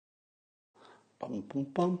Bum bum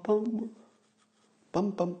bum bum. Bum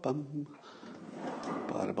bum bum.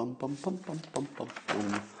 Bada bum bum bum bum bum bum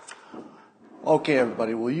bum. Okay,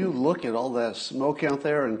 everybody, will you look at all that smoke out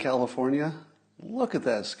there in California? Look at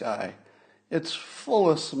that sky. It's full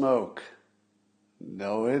of smoke.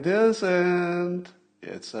 No, it isn't.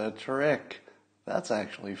 It's a trick. That's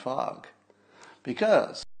actually fog.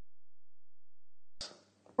 Because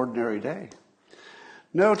ordinary day.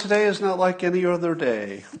 No, today is not like any other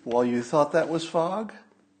day. While you thought that was fog,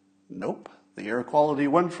 nope. The air quality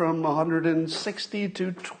went from 160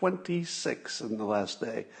 to 26 in the last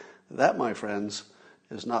day. That, my friends,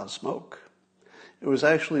 is not smoke. It was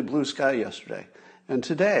actually blue sky yesterday. And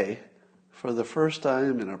today, for the first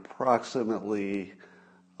time in approximately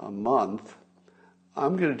a month,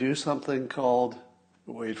 I'm going to do something called,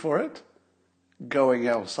 wait for it, going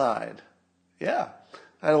outside. Yeah,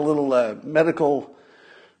 I had a little medical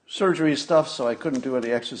surgery stuff, so I couldn't do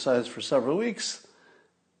any exercise for several weeks.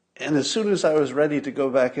 And as soon as I was ready to go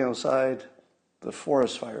back outside, the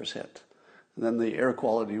forest fires hit. And then the air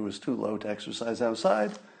quality was too low to exercise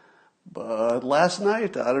outside. But last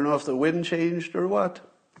night, I don't know if the wind changed or what,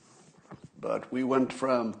 but we went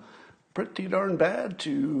from pretty darn bad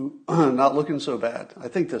to not looking so bad. I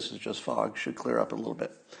think this is just fog, should clear up a little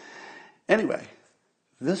bit. Anyway,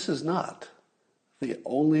 this is not the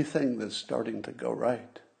only thing that's starting to go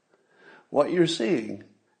right. What you're seeing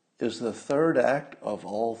is the third act of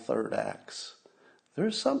all third acts.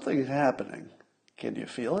 There's something happening. Can you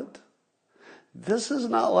feel it? This is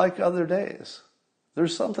not like other days.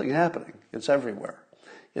 There's something happening. It's everywhere.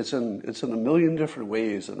 It's in a million different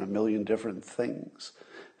ways and a million different things.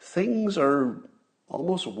 Things are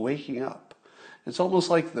almost waking up. It's almost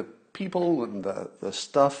like the people and the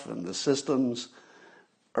stuff and the systems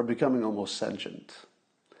are becoming almost sentient.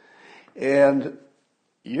 And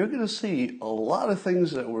you're going to see a lot of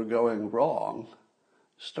things that were going wrong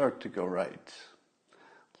start to go right.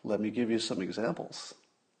 Let me give you some examples.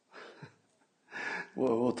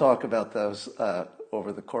 We'll talk about those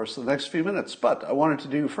over the course of the next few minutes. But I wanted to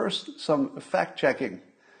do first some fact-checking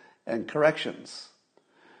and corrections.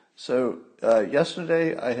 So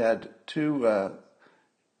yesterday I had two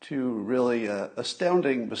really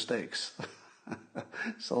astounding mistakes.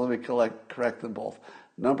 So let me correct them both.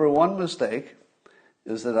 Number one mistake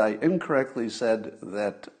is that I incorrectly said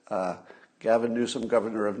that Gavin Newsom,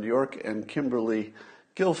 governor of New York, and Kimberly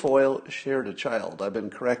Guilfoyle shared a child. I've been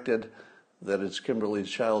corrected that it's Kimberly's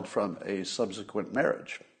child from a subsequent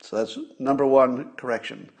marriage. So that's number one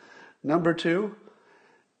correction. Number two,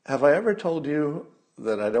 have I ever told you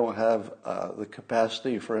that I don't have the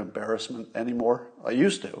capacity for embarrassment anymore? I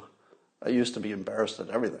used to. I used to be embarrassed at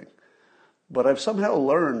everything. But I've somehow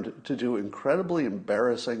learned to do incredibly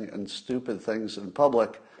embarrassing and stupid things in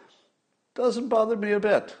public. Doesn't bother me a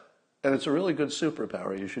bit. And it's a really good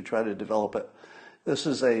superpower. You should try to develop it. This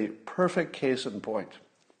is a perfect case in point.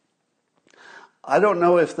 I don't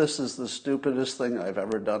know if this is the stupidest thing I've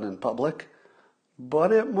ever done in public,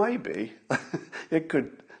 but it might be. It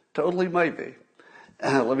totally might be.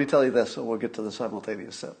 Let me tell you this, and we'll get to the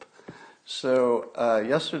simultaneous sip. So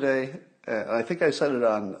yesterday, I think I said it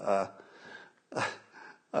on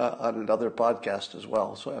another podcast as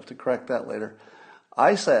well, so I have to correct that later.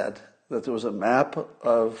 I said that there was a map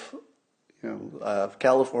of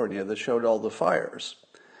California that showed all the fires.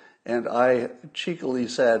 And I cheekily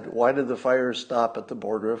said, why did the fires stop at the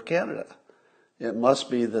border of Canada? It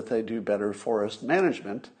must be that they do better forest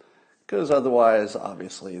management, because otherwise,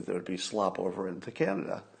 obviously, there would be slop over into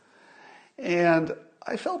Canada. And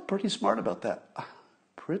I felt pretty smart about that.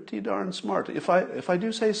 Pretty darn smart. If I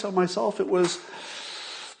do say so myself, it was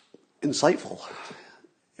insightful.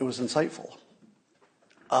 It was insightful.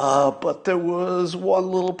 But there was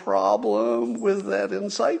one little problem with that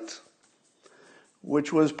insight,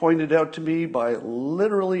 which was pointed out to me by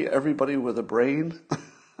literally everybody with a brain.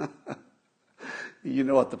 You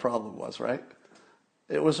know what the problem was, right?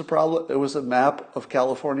 It was a map of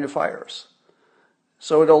California fires.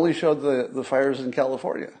 So it only showed the fires in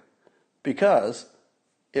California because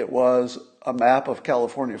it was a map of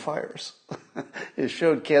California fires. It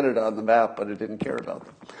showed Canada on the map, but it didn't care about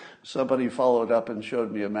them. Somebody followed up and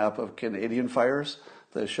showed me a map of Canadian fires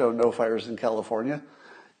that showed no fires in California,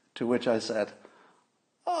 to which I said,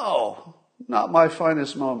 oh, not my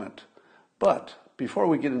finest moment. But before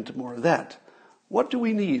we get into more of that, what do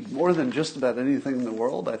we need more than just about anything in the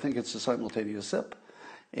world? I think it's a simultaneous sip.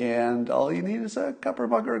 And all you need is a cup or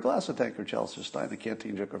mug or a glass, a tankard, chalice or stein, a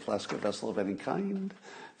canteen, jug or flask, a vessel of any kind.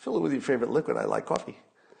 Fill it with your favorite liquid. I like coffee.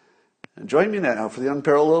 And join me now for the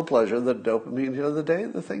unparalleled pleasure, the dopamine hit of the day,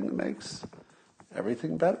 the thing that makes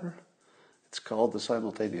everything better. It's called the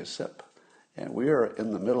simultaneous sip. And we are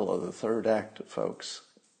in the middle of the third act, folks,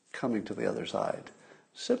 coming to the other side.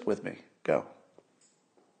 Sip with me. Go.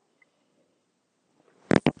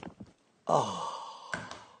 Oh,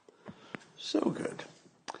 so good.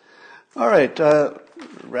 All right.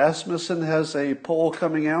 Rasmussen has a poll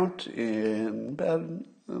coming out in about,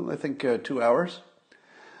 I think, 2 hours.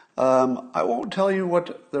 I won't tell you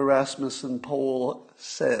what the Rasmussen poll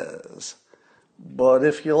says, but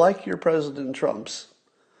if you like your President Trump's,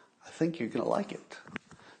 I think you're going to like it.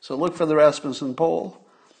 So look for the Rasmussen poll.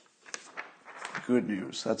 Good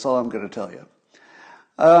news. That's all I'm going to tell you.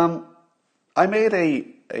 I made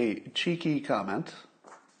a cheeky comment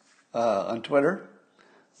on Twitter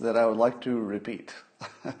that I would like to repeat.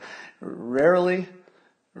 Rarely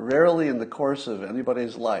in the course of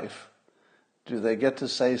anybody's life do they get to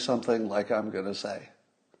say something like I'm going to say.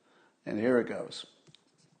 And here it goes.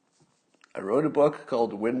 I wrote a book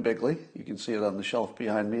called Win Bigly. You can see it on the shelf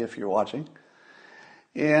behind me if you're watching.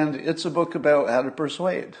 And it's a book about how to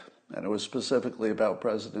persuade. And it was specifically about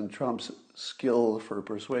President Trump's skill for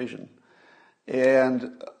persuasion.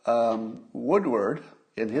 And Woodward,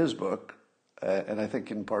 in his book, and I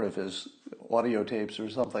think in part of his audio tapes or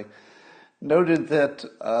something, noted that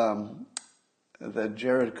that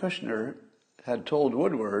Jared Kushner had told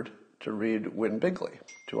Woodward to read Win Bigly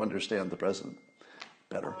to understand the president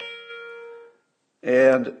better.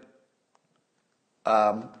 And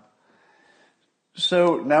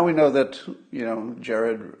so now we know that,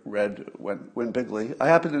 Jared read Win Bigly. I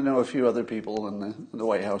happen to know a few other people in the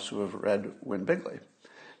White House who have read Win Bigly.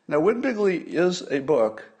 Now, Win Bigly is a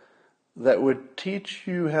book that would teach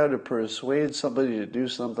you how to persuade somebody to do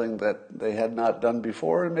something that they had not done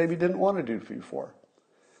before and maybe didn't want to do before.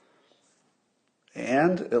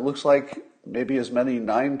 And it looks like maybe as many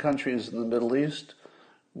 9 countries in the Middle East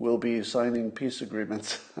will be signing peace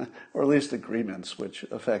agreements, or at least agreements, which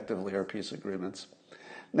effectively are peace agreements.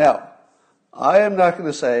 Now, I am not going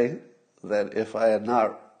to say that if I had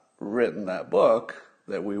not written that book,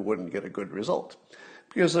 that we wouldn't get a good result.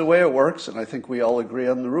 Because the way it works, and I think we all agree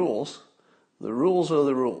on the rules are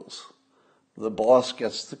the rules. The boss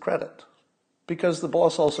gets the credit. Because the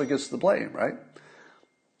boss also gets the blame, right?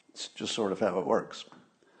 It's just sort of how it works.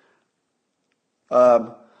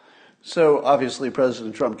 So obviously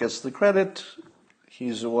President Trump gets the credit.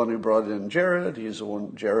 He's the one who brought in Jared. He's the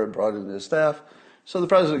one Jared brought in his staff. So the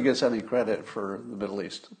president gets any credit for the Middle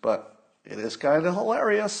East. But it is kind of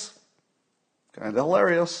hilarious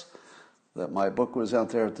that my book was out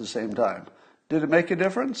there at the same time. Did it make a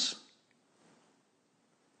difference?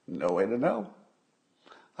 No way to know.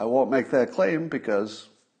 I won't make that claim because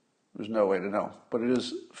there's no way to know. But it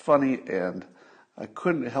is funny, and I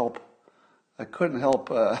couldn't help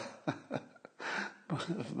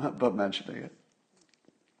but mentioning it.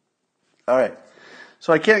 All right.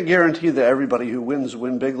 So I can't guarantee that everybody who wins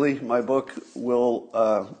Win Bigly, my book,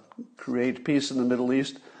 will create peace in the Middle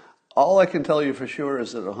East. All I can tell you for sure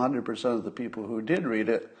is that 100% of the people who did read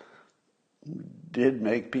it did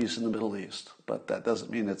make peace in the Middle East. But that doesn't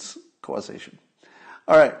mean it's causation.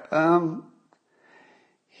 All right.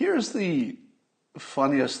 Here's the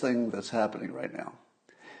funniest thing that's happening right now.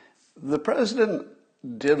 The president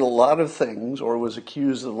did a lot of things, or was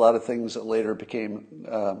accused of a lot of things that later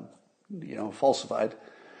became, falsified.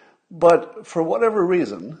 But for whatever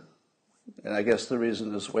reason, and I guess the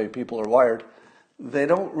reason is the way people are wired, they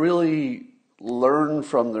don't really learn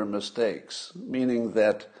from their mistakes, meaning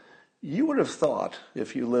that you would have thought,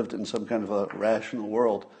 if you lived in some kind of a rational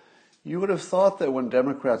world, you would have thought that when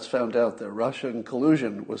Democrats found out that Russian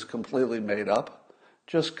collusion was completely made up,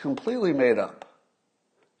 just completely made up,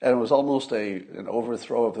 and it was almost an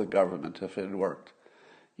overthrow of the government if it had worked,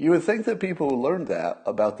 you would think that people who learned that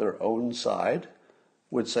about their own side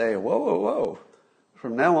would say, whoa,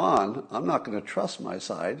 from now on, I'm not going to trust my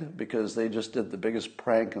side because they just did the biggest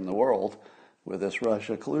prank in the world with this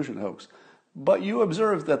Russia collusion hoax. But you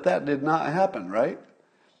observed that did not happen, right?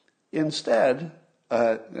 Instead,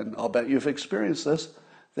 and I'll bet you've experienced this,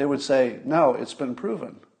 they would say, no, it's been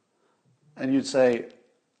proven. And you'd say,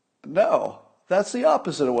 no, that's the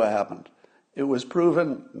opposite of what happened. It was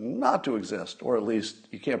proven not to exist, or at least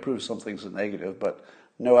you can't prove something's a negative, but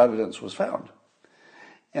no evidence was found.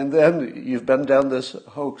 And then you've been down this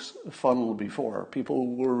hoax funnel before.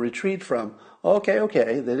 People will retreat from,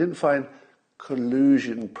 okay, they didn't find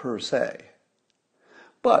collusion per se.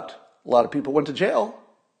 But a lot of people went to jail.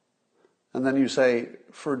 And then you say,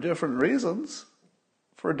 for different reasons.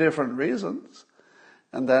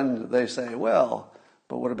 And then they say, well,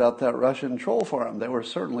 but what about that Russian troll farm? They were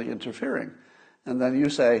certainly interfering. And then you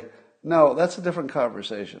say, no, that's a different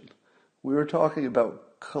conversation. We were talking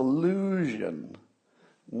about collusion,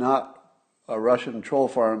 not a Russian troll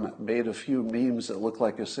farm made a few memes that looked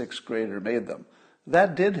like a sixth grader made them.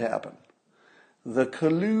 That did happen. The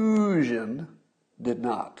collusion did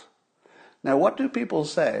not. Now, what do people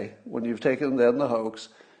say when you've taken down the hoax,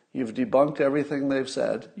 you've debunked everything they've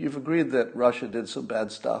said, you've agreed that Russia did some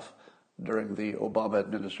bad stuff during the Obama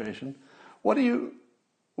administration?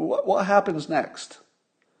 What happens next?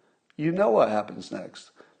 You know what happens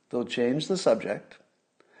next. They'll change the subject,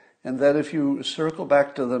 and then if you circle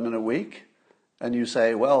back to them in a week and you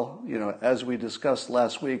say, well, as we discussed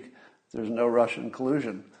last week, there's no Russian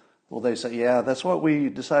collusion. Will they say, yeah, that's what we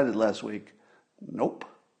decided last week? Nope.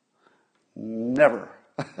 Never.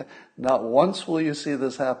 Not once will you see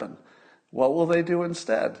this happen. What will they do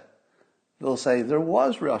instead? They'll say there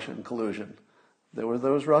was Russian collusion. There were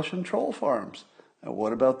those Russian troll farms. And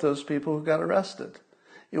what about those people who got arrested?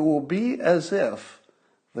 It will be as if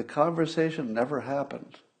the conversation never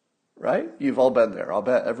happened, right? You've all been there. I'll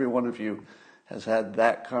bet every one of you has had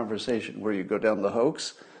that conversation where you go down the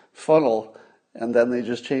hoax funnel and then they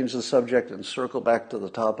just change the subject and circle back to the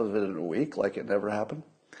top of it in a week like it never happened.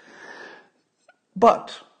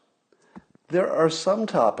 But there are some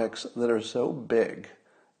topics that are so big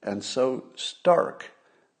and so stark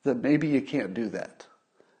that maybe you can't do that.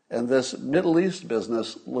 And this Middle East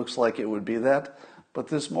business looks like it would be that. But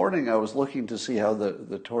this morning I was looking to see how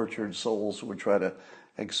the tortured souls would try to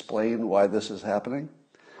explain why this is happening.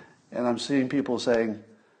 And I'm seeing people saying,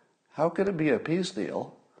 how could it be a peace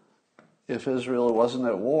deal if Israel wasn't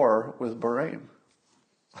at war with Bahrain?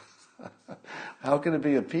 How can it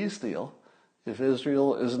be a peace deal if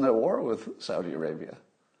Israel isn't at war with Saudi Arabia?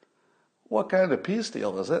 What kind of peace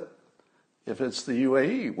deal is it if it's the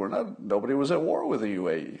UAE? Nobody was at war with the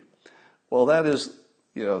UAE. Well, that is,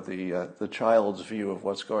 the child's view of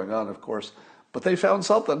what's going on, of course. But they found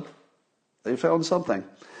something. They found something.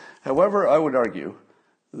 However, I would argue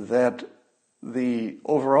that the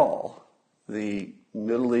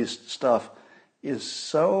Middle East stuff is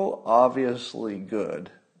so obviously good,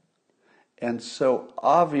 and so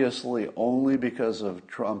obviously only because of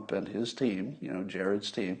Trump and his team, Jared's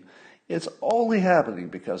team, it's only happening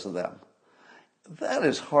because of them. That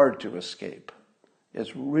is hard to escape.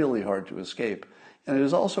 It's really hard to escape. And it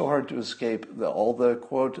is also hard to escape all the,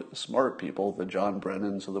 quote, smart people, the John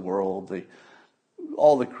Brennans of the world,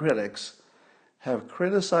 all the critics, have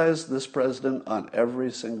criticized this president on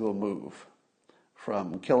every single move.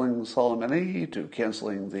 From killing Soleimani, to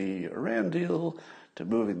canceling the Iran deal, to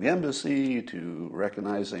moving the embassy, to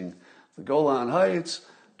recognizing the Golan Heights,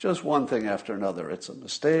 just one thing after another. It's a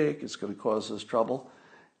mistake, it's going to cause us trouble.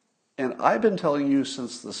 And I've been telling you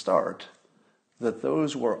since the start that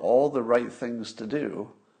those were all the right things to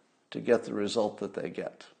do to get the result that they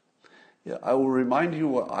get. I will remind you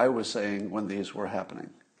what I was saying when these were happening.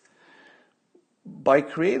 By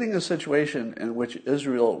creating a situation in which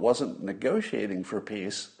Israel wasn't negotiating for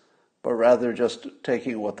peace, but rather just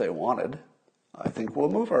taking what they wanted, I think we'll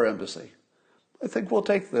move our embassy. I think we'll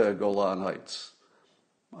take the Golan Heights.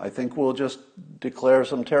 I think we'll just declare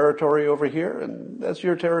some territory over here, and that's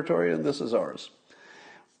your territory, and this is ours.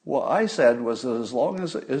 What I said was that as long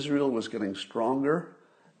as Israel was getting stronger,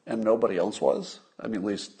 and nobody else was, at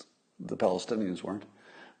least the Palestinians weren't,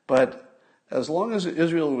 but as long as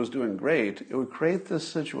Israel was doing great, it would create this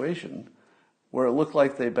situation where it looked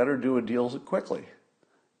like they better do a deal quickly.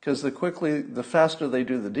 Because the faster they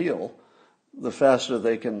do the deal, the faster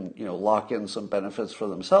they can, lock in some benefits for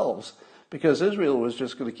themselves. Because Israel was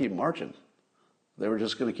just going to keep marching. They were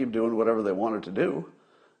just going to keep doing whatever they wanted to do.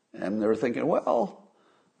 And they were thinking, well,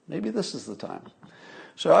 maybe this is the time.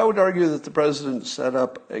 So I would argue that the president set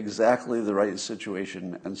up exactly the right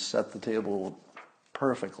situation and set the table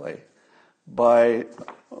perfectly by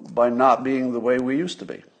not being the way we used to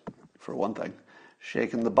be, for one thing.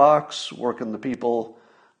 Shaking the box, working the people,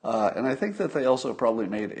 and I think that they also probably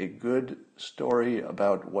made a good story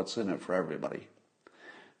about what's in it for everybody.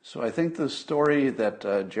 So I think the story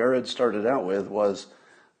that Jared started out with was,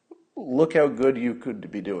 look how good you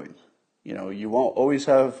could be doing. You won't always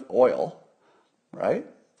have oil, right?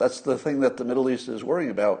 That's the thing that the Middle East is worrying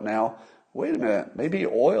about now. Wait a minute, maybe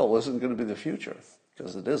oil isn't going to be the future,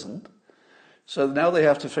 because it isn't. So now they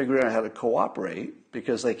have to figure out how to cooperate,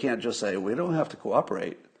 because they can't just say, we don't have to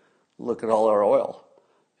cooperate. Look at all our oil.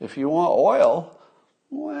 If you want oil,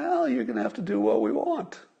 well, you're going to have to do what we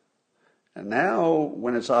want. And now,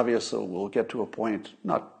 when it's obvious that we'll get to a point,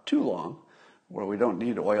 not too long, where we don't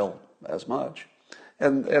need oil as much,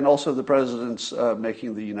 and also the president's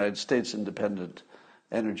making the United States independent,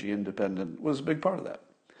 energy independent, was a big part of that.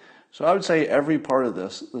 So I would say every part of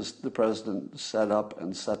this the president set up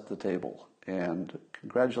and set the table. And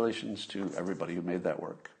congratulations to everybody who made that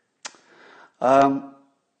work. Um,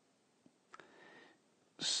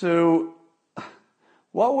 so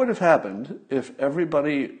what would have happened if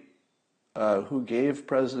everybody who gave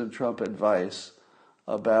President Trump advice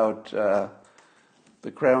about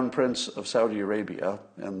the Crown Prince of Saudi Arabia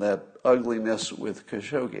and that ugliness with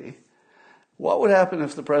Khashoggi, what would happen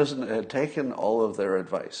if the president had taken all of their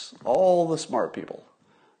advice, all the smart people,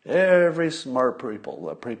 every smart people,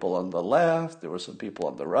 the people on the left, there were some people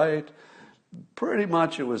on the right, pretty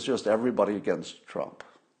much it was just everybody against Trump,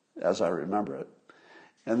 as I remember it.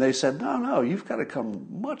 And they said, no, you've got to come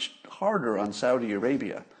much harder on Saudi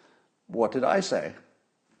Arabia. What did I say?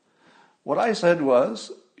 What I said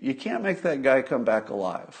was, you can't make that guy come back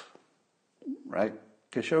alive, right?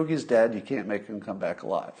 Khashoggi's dead, you can't make him come back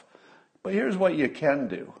alive. But here's what you can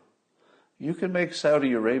do. You can make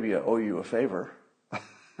Saudi Arabia owe you a favor.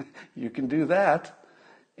 You can do that.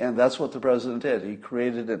 And that's what the president did. He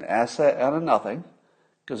created an asset out of nothing,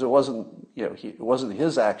 because it wasn't, it wasn't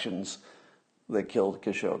his actions that killed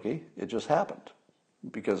Khashoggi. It just happened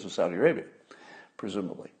because of Saudi Arabia,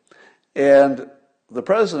 presumably. And the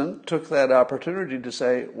president took that opportunity to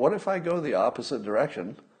say, what if I go the opposite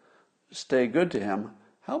direction, stay good to him?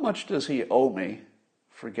 How much does he owe me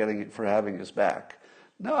for having his back?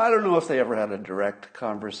 Now, I don't know if they ever had a direct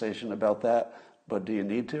conversation about that, but do you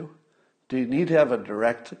need to? Do you need to have a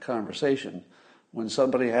direct conversation when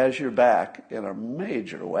somebody has your back in a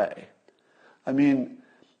major way? I mean,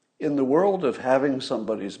 in the world of having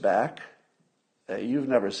somebody's back, you've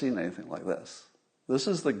never seen anything like this. This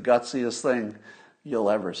is the gutsiest thing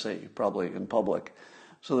you'll ever see, probably in public.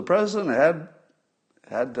 So the president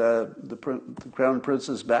had the Crown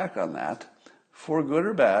Prince's back on that, for good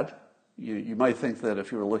or bad. You might think that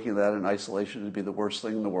if you were looking at that in isolation, it'd be the worst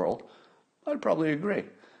thing in the world. I'd probably agree.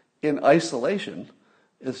 In isolation,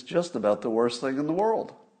 it's just about the worst thing in the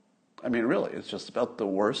world. I mean, really, it's just about the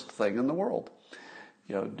worst thing in the world.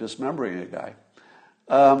 Dismembering a guy.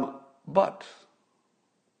 But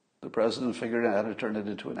the president figured out how to turn it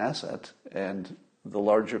into an asset, and the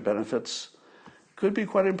larger benefits could be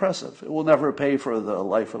quite impressive. It will never pay for the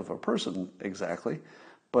life of a person exactly,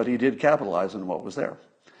 but he did capitalize on what was there.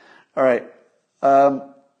 All right.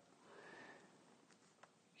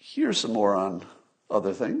 Here's some more on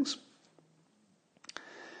other things.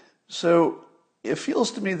 So it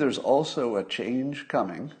feels to me there's also a change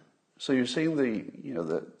coming. So you're seeing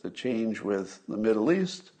the change with the Middle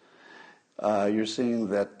East. You're seeing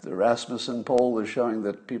that the Rasmussen poll is showing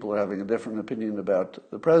that people are having a different opinion about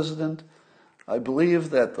the president. I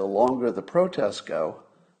believe that the longer the protests go,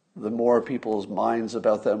 the more people's minds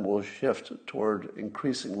about them will shift toward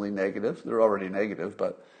increasingly negative. They're already negative,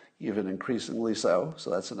 but even increasingly so. So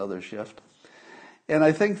that's another shift. And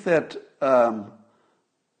I think that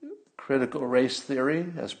critical race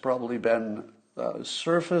theory has probably been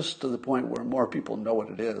surfaced to the point where more people know what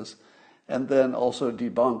it is, and then also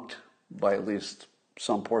debunked by at least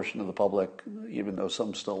some portion of the public, even though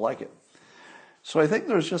some still like it. So I think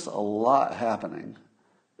there's just a lot happening,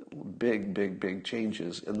 big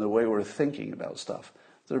changes in the way we're thinking about stuff.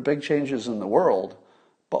 There are big changes in the world,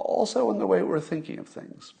 but also in the way we're thinking of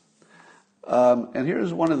things. And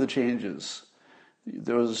here's one of the changes.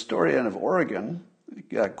 There was a story out of Oregon,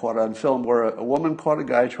 got caught on film, where a woman caught a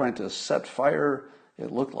guy trying to set fire,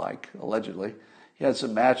 it looked like, allegedly. He had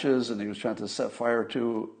some matches and he was trying to set fire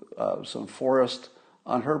to some forest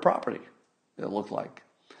on her property, it looked like.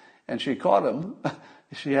 And she caught him.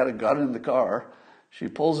 She had a gun in the car. She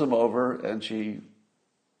pulls him over and she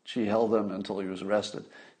held him until he was arrested.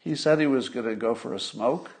 He said he was going to go for a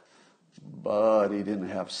smoke, but he didn't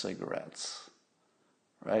have cigarettes,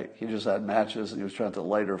 right? He just had matches and he was trying to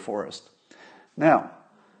light her forest. Now,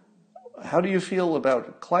 how do you feel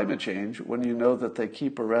about climate change when you know that they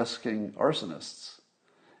keep arresting arsonists?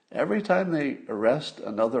 Every time they arrest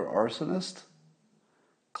another arsonist,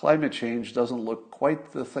 climate change doesn't look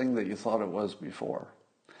quite the thing that you thought it was before.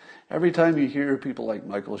 Every time you hear people like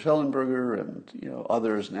Michael Schellenberger and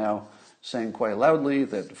others now saying quite loudly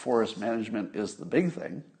that forest management is the big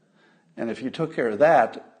thing, and if you took care of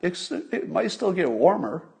that, it might still get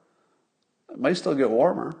warmer. It might still get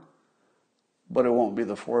warmer, but it won't be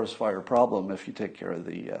the forest fire problem if you take care of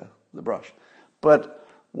the brush. But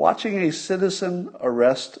watching a citizen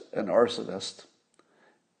arrest an arsonist,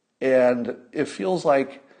 and it feels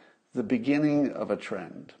like the beginning of a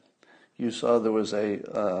trend. You saw there was a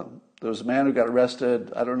man who got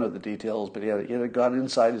arrested. I don't know the details, but he had a gun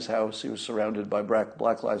inside his house. He was surrounded by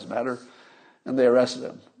Black Lives Matter, and they arrested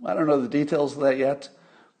him. I don't know the details of that yet,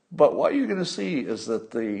 but what you're going to see is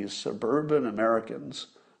that the suburban Americans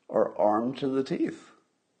are armed to the teeth.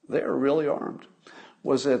 They are really armed.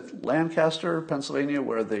 Was it Lancaster, Pennsylvania,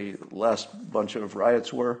 where the last bunch of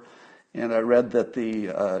riots were? And I read that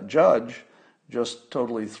the judge just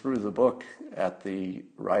totally threw the book at the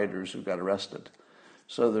rioters who got arrested.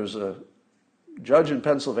 So there's a judge in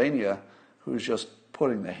Pennsylvania who's just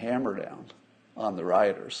putting the hammer down on the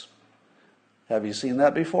rioters. Have you seen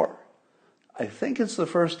that before? I think it's the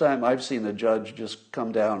first time I've seen a judge just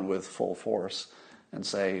come down with full force and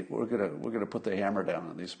say, we're gonna put the hammer down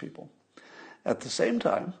on these people. At the same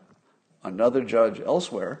time, another judge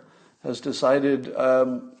elsewhere has decided,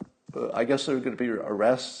 I guess there are going to be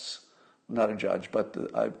arrests, not a judge, but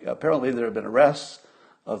apparently there have been arrests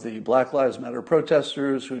of the Black Lives Matter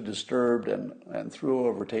protesters who disturbed and threw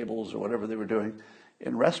over tables or whatever they were doing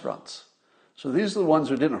in restaurants. So these are the ones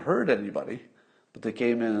who didn't hurt anybody, but they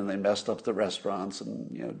came in and they messed up the restaurants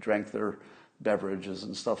and drank their beverages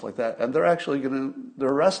and stuff like that. And they're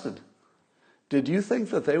arrested. Did you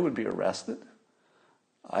think that they would be arrested?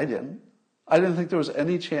 I didn't. I didn't think there was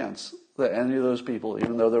any chance that any of those people,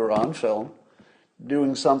 even though they were on film,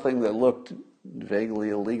 doing something that looked vaguely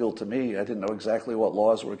illegal to me. I didn't know exactly what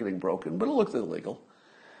laws were getting broken, but it looked illegal.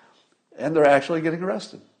 And they're actually getting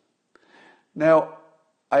arrested. Now,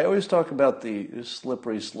 I always talk about the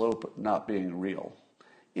slippery slope not being real.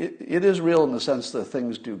 It is real in the sense that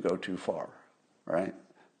things do go too far, right?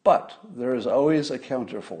 But there is always a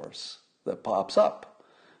counterforce that pops up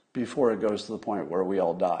before it goes to the point where we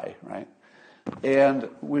all die, right? And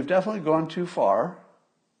we've definitely gone too far.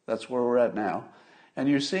 That's where we're at now. And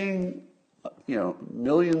you're seeing,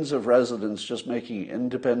 millions of residents just making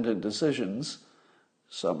independent decisions.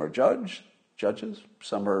 Some are judges,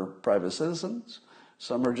 some are private citizens,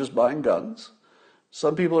 some are just buying guns.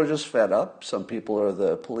 Some people are just fed up. Some people are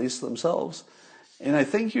the police themselves. And I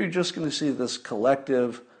think you're just going to see this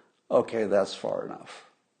collective, okay, that's far enough.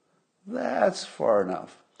 That's far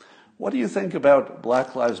enough. What do you think about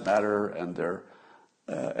Black Lives Matter and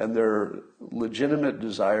their legitimate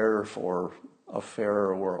desire for a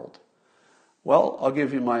fairer world? Well, I'll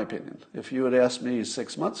give you my opinion. If you had asked me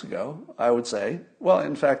 6 months ago, I would say, well,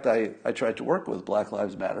 in fact, I tried to work with Black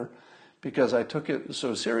Lives Matter because I took it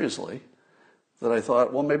so seriously that I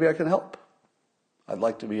thought, well, maybe I can help. I'd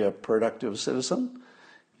like to be a productive citizen.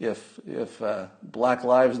 If Black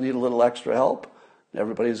lives need a little extra help,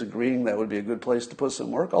 everybody's agreeing that would be a good place to put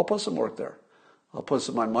some work, I'll put some work there. I'll put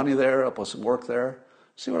some of my money there, I'll put some work there,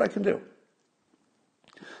 see what I can do.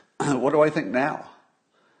 What do I think now,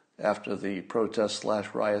 after the protests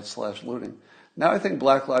 / riots / looting? Now I think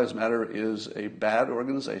Black Lives Matter is a bad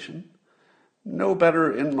organization. No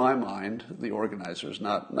better, in my mind, the organizers,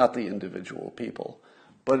 not the individual people.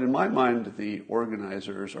 But in my mind, the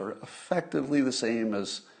organizers are effectively the same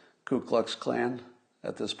as Ku Klux Klan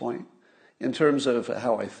at this point, in terms of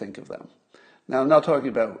how I think of them. Now, I'm not talking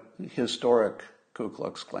about historic Ku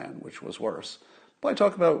Klux Klan, which was worse, but I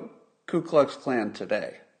talk about Ku Klux Klan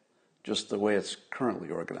today, just the way it's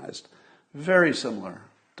currently organized. Very similar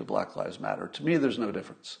to Black Lives Matter. To me, there's no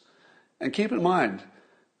difference. And keep in mind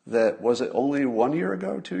that, was it only 1 year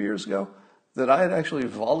ago, 2 years ago, that I had actually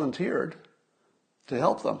volunteered to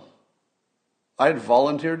help them. I had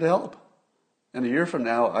volunteered to help. And a year from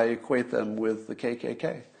now, I equate them with the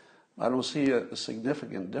KKK. I don't see a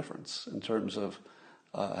significant difference in terms of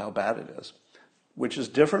how bad it is, which is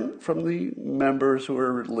different from the members who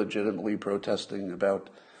are legitimately protesting about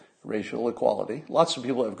racial equality. Lots of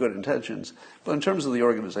people have good intentions, but in terms of the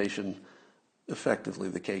organization, effectively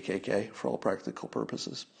the KKK for all practical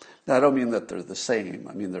purposes. Now, I don't mean that they're the same.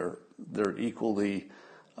 I mean they're equally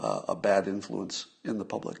a bad influence in the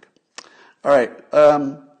public. All right,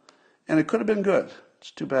 and it could have been good.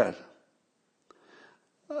 It's too bad.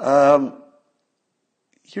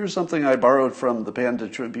 Here's something I borrowed from the Panda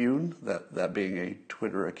Tribune, that being a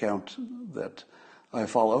Twitter account that I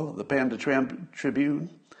follow, the Panda Tribune.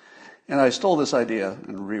 And I stole this idea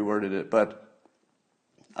and reworded it, but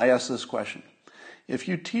I asked this question. If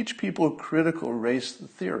you teach people critical race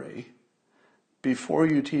theory before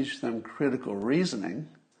you teach them critical reasoning,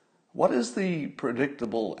 what is the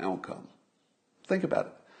predictable outcome? Think about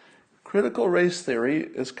it. Critical race theory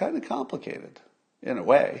is kind of complicated in a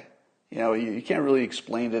way. You can't really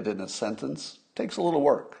explain it in a sentence. It takes a little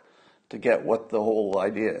work to get what the whole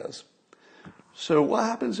idea is. So what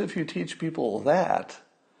happens if you teach people that,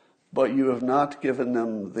 but you have not given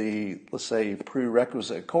them the, let's say,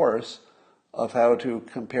 prerequisite course of how to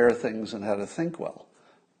compare things and how to think well?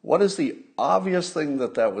 What is the obvious thing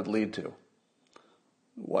that would lead to?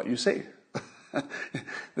 What you see.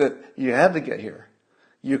 That you had to get here.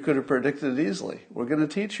 You could have predicted it easily. We're going to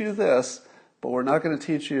teach you this, but we're not going to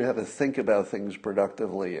teach you how to think about things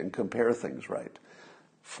productively and compare things right.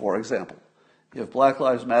 For example, If Black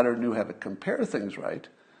Lives Matter knew how to compare things right,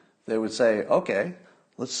 they would say, okay,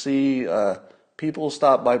 let's see people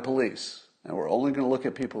stopped by police. And we're only going to look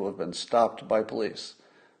at people who have been stopped by police.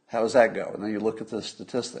 How does that go? And then you look at the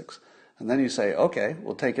statistics. And then you say, okay,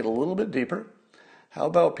 we'll take it a little bit deeper. How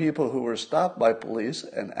about people who were stopped by police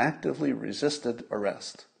and actively resisted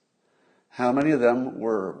arrest? How many of them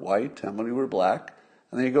were white? How many were black?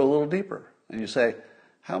 And then you go a little deeper and you say,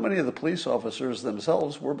 how many of the police officers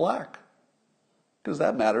themselves were black? Because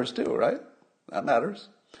that matters too, right? That matters.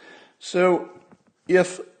 So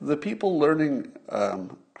if the people learning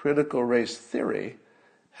critical race theory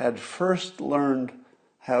had first learned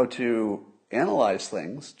how to analyze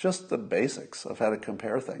things, just the basics of how to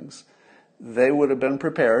compare things, they would have been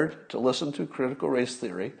prepared to listen to critical race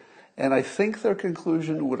theory, and I think their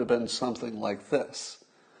conclusion would have been something like this.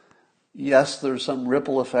 Yes, there's some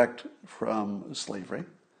ripple effect from slavery.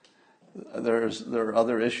 There are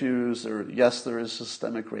other issues. Yes, there is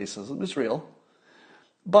systemic racism. It's real.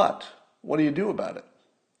 But what do you do about it?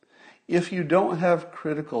 If you don't have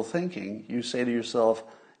critical thinking, you say to yourself,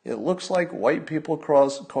 it looks like white people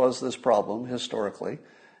cause this problem historically,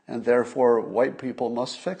 and therefore white people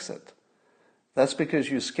must fix it. That's because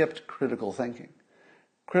you skipped critical thinking.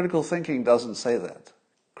 Critical thinking doesn't say that.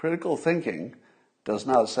 Critical thinking does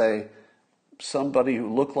not say somebody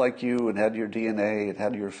who looked like you and had your DNA and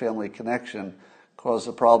had your family connection caused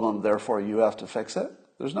the problem, therefore you have to fix it.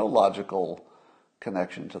 There's no logical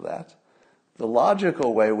connection to that. The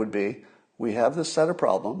logical way would be, we have this set of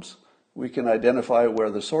problems, we can identify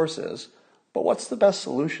where the source is, but what's the best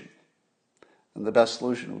solution? And the best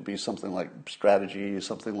solution would be something like strategy,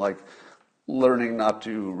 something like learning not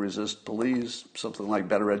to resist police, something like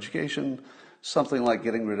better education, something like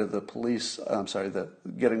getting rid of the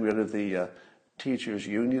getting rid of the teachers'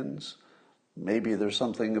 unions. Maybe there's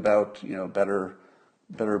something about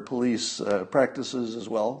better police practices as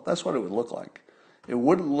well. That's what it would look like. It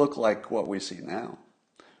wouldn't look like what we see now.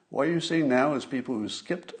 What you're seeing now is people who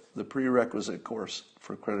skipped the prerequisite course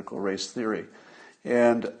for critical race theory.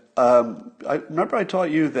 And I remember I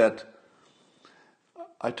taught you that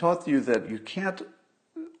you can't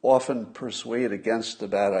often persuade against a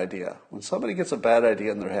bad idea. When somebody gets a bad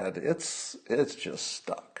idea in their head, it's just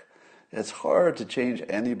stuck. It's hard to change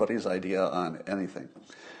anybody's idea on anything.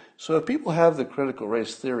 So if people have the critical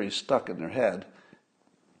race theory stuck in their head,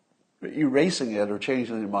 erasing it or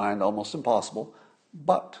changing their mind, almost impossible.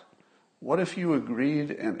 But what if you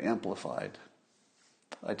agreed and amplified?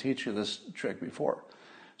 I teach you this trick before.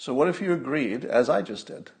 So what if you agreed, as I just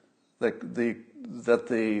did, that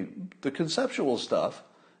the conceptual stuff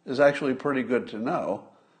is actually pretty good to know.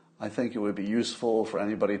 I think it would be useful for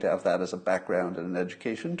anybody to have that as a background in an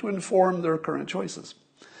education to inform their current choices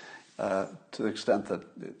to the extent that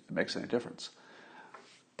it makes any difference.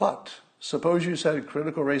 But suppose you said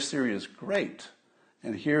critical race theory is great,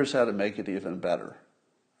 and here's how to make it even better.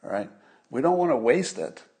 All right? We don't want to waste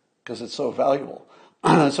it because it's so valuable.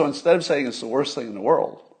 So instead of saying it's the worst thing in the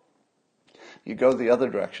world, you go the other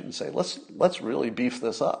direction and say, let's really beef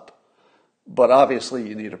this up. But obviously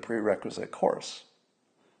you need a prerequisite course.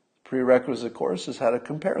 Prerequisite course is how to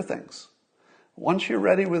compare things. Once you're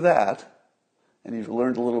ready with that, and you've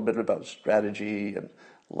learned a little bit about strategy and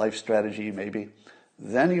life strategy maybe,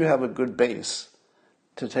 then you have a good base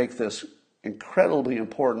to take this incredibly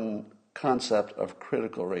important concept of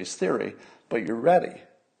critical race theory, but you're ready.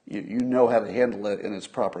 You know how to handle it in its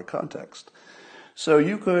proper context. So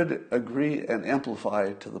you could agree and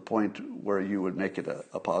amplify to the point where you would make it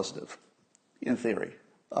a positive, in theory.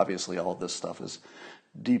 Obviously, all of this stuff is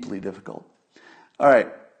deeply difficult. All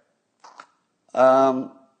right.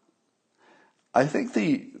 I think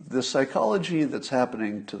the psychology that's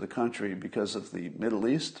happening to the country because of the Middle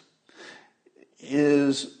East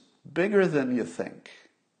is bigger than you think.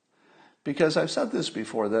 Because I've said this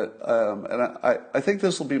before, that, and I think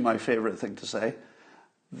this will be my favorite thing to say,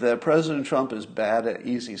 that President Trump is bad at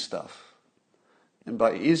easy stuff. And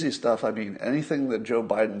by easy stuff, I mean anything that Joe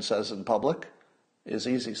Biden says in public is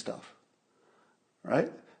easy stuff,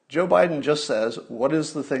 right? Joe Biden just says, what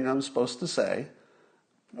is the thing I'm supposed to say?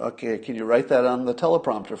 Okay, can you write that on the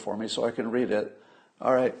teleprompter for me so I can read it?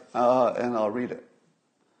 All right, and I'll read it.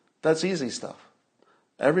 That's easy stuff.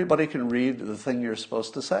 Everybody can read the thing you're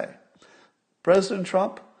supposed to say. President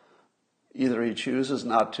Trump, either he chooses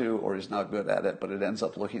not to or he's not good at it, but it ends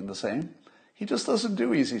up looking the same. He just doesn't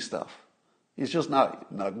do easy stuff. He's just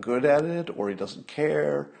not good at it, or he doesn't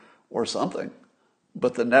care, or something.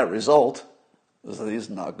 But the net result is that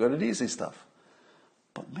he's not good at easy stuff.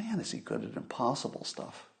 But man, is he good at impossible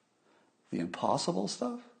stuff. The impossible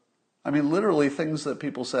stuff? I mean, literally things that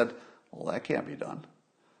people said, well, that can't be done.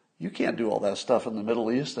 You can't do all that stuff in the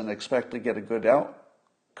Middle East and expect to get a good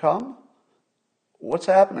outcome. What's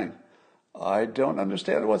happening? I don't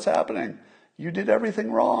understand what's happening. You did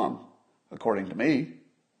everything wrong, according to me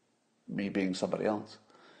being somebody else.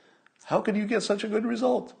 How could you get such a good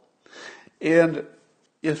result? And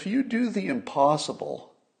if you do the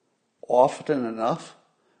impossible often enough,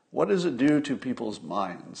 what does it do to people's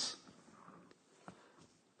minds?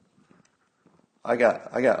 I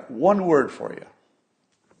got one word for you.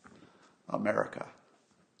 America.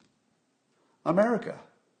 America.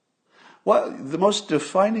 What the most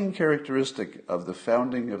defining characteristic of the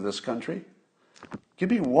founding of this country? Give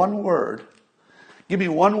me one word. Give me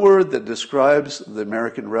one word that describes the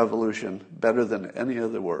American Revolution better than any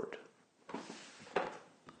other word.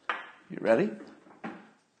 You ready?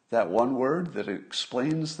 That one word that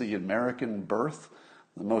explains the American birth,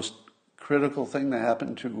 the most critical thing that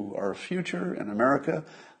happened to our future in America,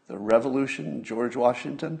 the Revolution, George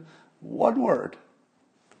Washington. One word.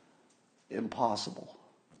 Impossible.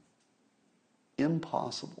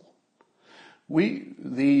 Impossible.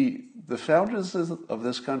 The founders of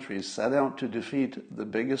this country set out to defeat the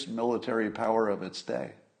biggest military power of its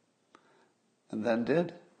day. And then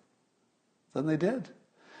did. Then they did.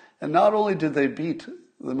 And not only did they beat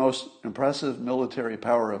the most impressive military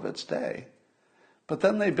power of its day, but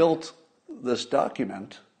then they built this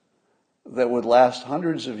document that would last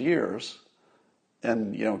hundreds of years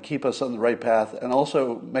and, keep us on the right path and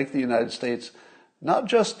also make the United States not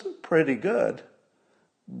just pretty good,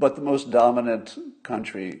 but the most dominant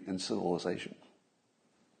country in civilization.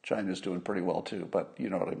 China's doing pretty well too, but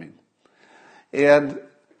you know what I mean. And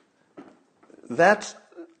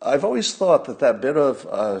I've always thought that bit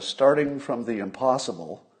of starting from the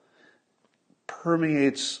impossible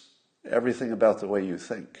permeates everything about the way you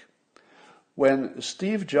think. When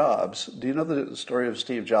Steve Jobs, do you know the story of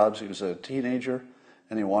Steve Jobs? He was a teenager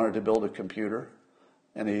and he wanted to build a computer.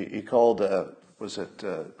 And he called, was it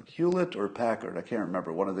Hewlett or Packard? I can't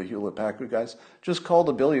remember, one of the Hewlett-Packard guys. Just called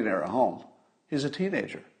a billionaire at home. He's a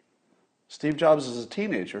teenager. Steve Jobs is a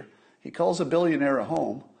teenager. He calls a billionaire at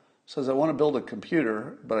home, says, I want to build a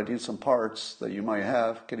computer, but I need some parts that you might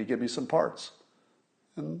have. Can you give me some parts?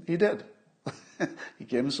 And he did. He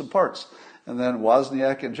gave him some parts. And then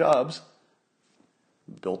Wozniak and Jobs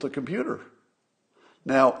built a computer.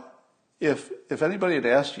 Now, if anybody had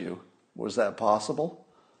asked you, was that possible?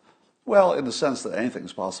 Well, in the sense that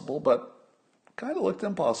anything's possible, but kind of looked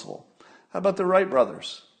impossible. How about the Wright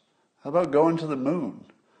brothers? How about going to the moon?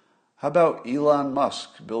 How about Elon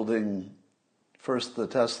Musk building first the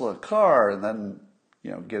Tesla car and then,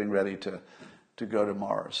 getting ready to go to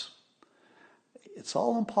Mars? It's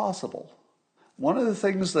all impossible. One of the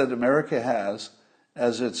things that America has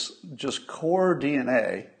as its just core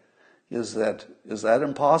DNA is that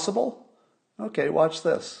impossible? Okay, watch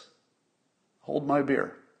this. Hold my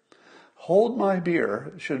beer. Hold my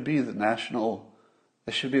beer should be the national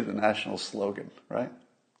slogan, right?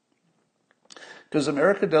 Because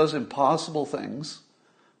America does impossible things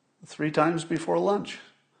 3 times before lunch.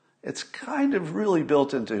 It's kind of really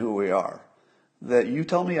built into who we are. That you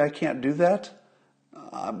tell me I can't do that,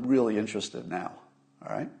 I'm really interested now,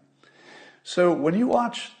 all right? So when you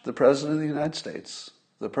watch the President of the United States,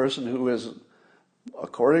 the person who is,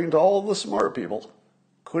 according to all the smart people,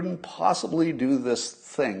 couldn't possibly do this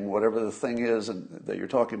thing, whatever the thing is that you're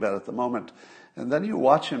talking about at the moment, and then you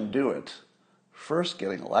watch him do it, first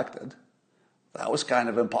getting elected, that was kind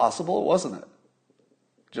of impossible, wasn't it?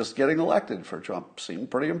 Just getting elected for Trump seemed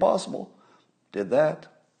pretty impossible. Did that.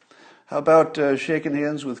 How about shaking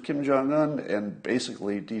hands with Kim Jong-un and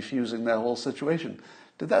basically defusing that whole situation?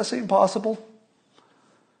 Did that seem possible?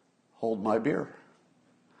 Hold my beer.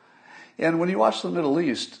 And when you watch the Middle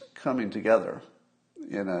East coming together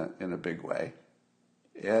in a big way,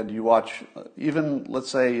 and you watch even, let's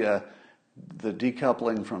say, the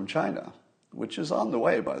decoupling from China, which is on the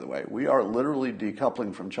way, by the way. We are literally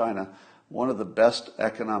decoupling from China, one of the best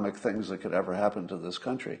economic things that could ever happen to this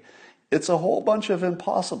country. It's a whole bunch of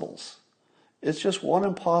impossibles. It's just one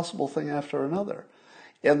impossible thing after another.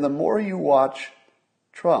 And the more you watch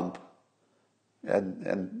Trump,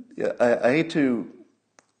 and I hate to,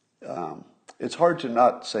 it's hard to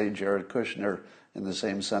not say Jared Kushner in the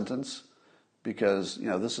same sentence because,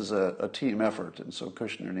 this is a team effort. And so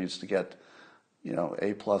Kushner needs to get,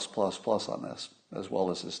 A+++ on this, as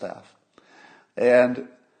well as his staff. And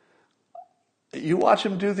you watch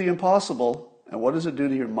him do the impossible, and what does it do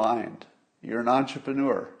to your mind? You're an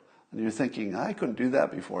entrepreneur, and you're thinking, I couldn't do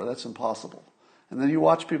that before, that's impossible. And then you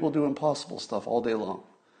watch people do impossible stuff all day long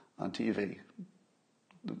on TV,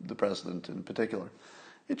 the president in particular.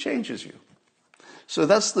 It changes you. So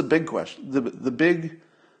that's the big question, the big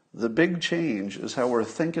The big change is how we're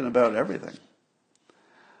thinking about everything.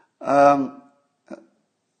 Um,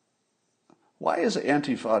 why has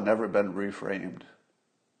Antifa never been reframed?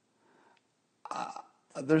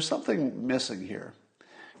 There's something missing here.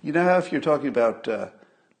 You know how if you're talking about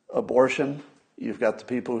abortion, you've got the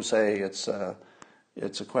people who say it's a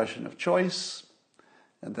question of choice,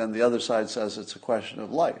 and then the other side says it's a question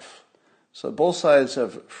of life. So both sides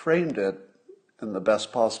have framed it in the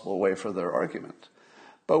best possible way for their argument.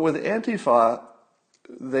 But with Antifa,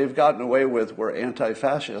 they've gotten away with we're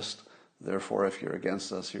anti-fascist, therefore if you're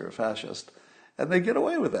against us, you're a fascist. And they get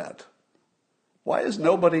away with that. Why has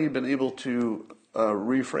nobody been able to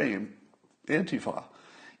reframe Antifa?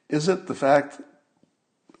 Is it the fact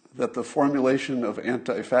that the formulation of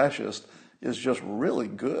anti-fascist is just really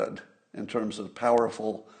good in terms of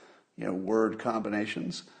powerful, word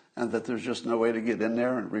combinations, and that there's just no way to get in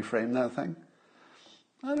there and reframe that thing?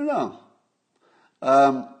 I don't know.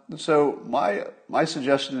 So my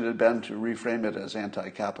suggestion had been to reframe it as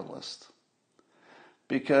anti-capitalist,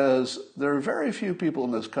 because there are very few people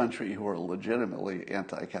in this country who are legitimately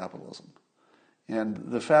anti-capitalism.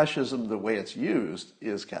 And the fascism, the way it's used,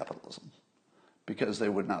 is capitalism, because they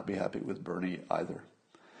would not be happy with Bernie either.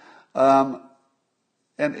 An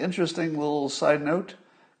interesting little side note,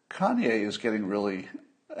 Kanye is getting really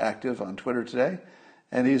active on Twitter today,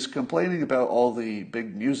 and he's complaining about all the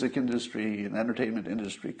big music industry and entertainment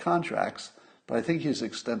industry contracts, but I think he's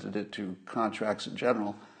extended it to contracts in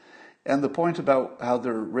general. And the point about how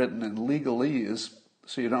they're written in legalese,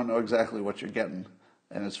 so you don't know exactly what you're getting.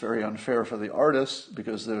 And it's very unfair for the artists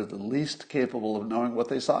because they're the least capable of knowing what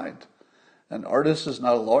they signed. An artist is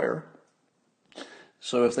not a lawyer.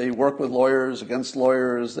 So if they work with lawyers, against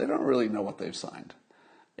lawyers, they don't really know what they've signed.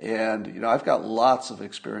 And, I've got lots of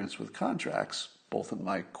experience with contracts, both in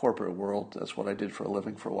my corporate world, that's what I did for a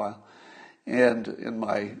living for a while, and in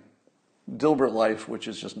my Dilbert life, which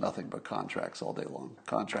is just nothing but contracts all day long,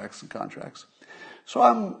 contracts and contracts. So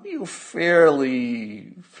I'm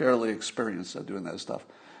fairly experienced at doing that stuff.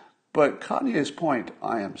 But Kanye's point,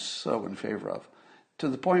 I am so in favor of, to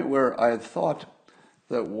the point where I had thought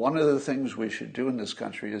that one of the things we should do in this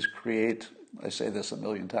country is create, I say this a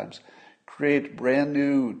million times, create brand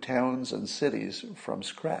new towns and cities from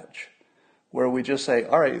scratch, where we just say,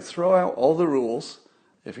 all right, throw out all the rules.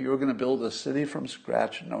 If you were going to build a city from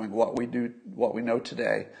scratch, knowing what we know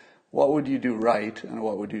today, what would you do right and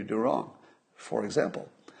what would you do wrong? For example,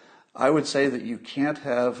 I would say that you can't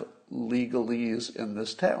have legalese in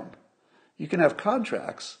this town. You can have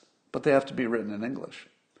contracts, but they have to be written in English.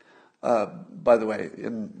 By the way,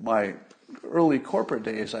 in my early corporate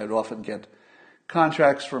days, I'd often get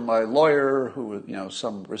contracts from my lawyer who,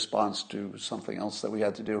 some response to something else that we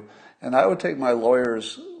had to do. And I would take my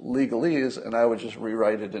lawyer's legalese and I would just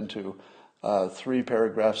rewrite it into 3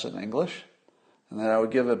 paragraphs in English. And then I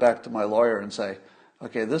would give it back to my lawyer and say,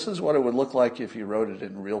 okay, this is what it would look like if you wrote it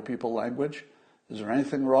in real people language. Is there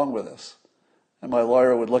anything wrong with this? And my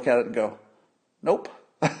lawyer would look at it and go, nope,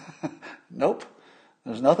 nope,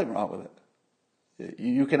 there's nothing wrong with it.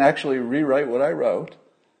 You can actually rewrite what I wrote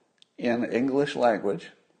in English language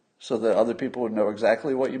so that other people would know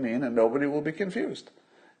exactly what you mean and nobody will be confused.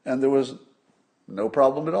 And there was no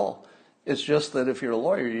problem at all. It's just that if you're a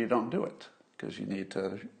lawyer, you don't do it because you need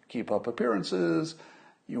to keep up appearances.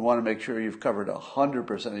 You want to make sure you've covered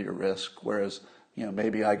 100% of your risk, whereas,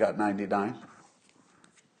 maybe I got 99.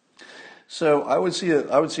 So I would see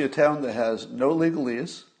a town that has no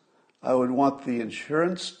legalese. I would want the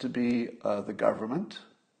insurance to be the government.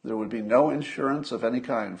 There would be no insurance of any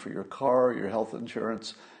kind for your car, your health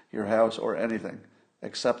insurance, your house, or anything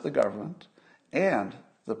except the government. And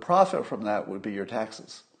the profit from that would be your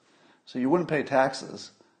taxes. So you wouldn't pay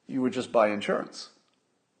taxes. You would just buy insurance.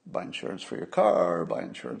 Buy insurance for your car, buy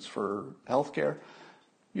insurance for health care.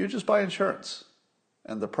 You just buy insurance.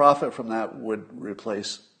 And the profit from that would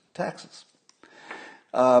replace taxes.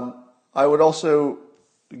 I would also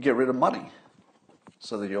get rid of money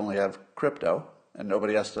so that you only have crypto and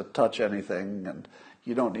nobody has to touch anything and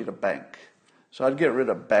you don't need a bank. So I'd get rid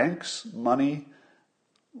of banks, money,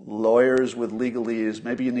 lawyers with legalese.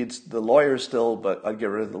 Maybe you need the lawyers still, but I'd get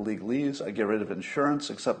rid of the legalese. I'd get rid of insurance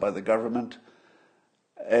except by the government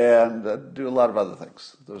and do a lot of other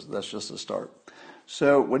things. That's just a start.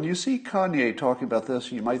 So when you see Kanye talking about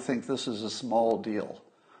this, you might think this is a small deal.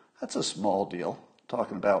 That's a small deal,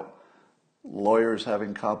 talking about lawyers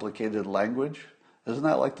having complicated language. Isn't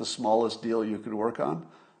that like the smallest deal you could work on?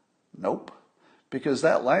 Nope. Because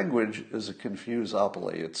that language is a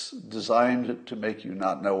confusopoly. It's designed to make you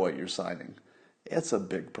not know what you're signing. It's a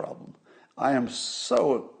big problem. I am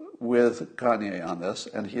so with Kanye on this,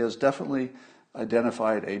 and he has definitely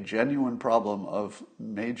identified a genuine problem of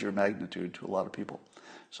major magnitude to a lot of people.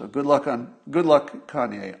 So good luck,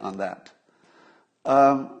 Kanye, on that.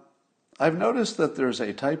 I've noticed that there's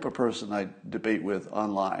a type of person I debate with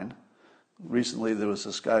online. Recently, there was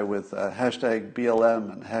this guy with hashtag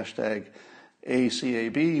BLM and hashtag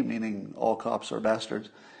ACAB, meaning all cops are bastards,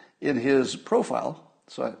 in his profile.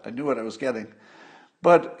 So I knew what I was getting.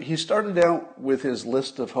 But he started out with his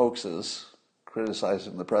list of hoaxes,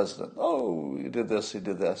 criticizing the president. Oh, he did this, he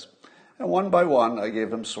did this. And one by one, I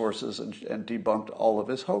gave him sources and debunked all of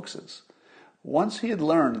his hoaxes. Once he had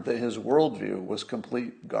learned that his worldview was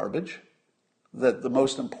complete garbage, that the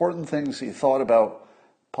most important things he thought about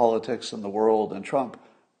politics and the world and Trump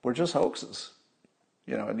were just hoaxes,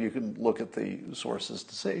 and you can look at the sources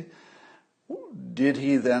to see. Did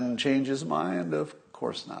he then change his mind? Of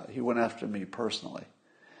course not. He went after me personally.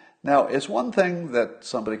 Now, it's one thing that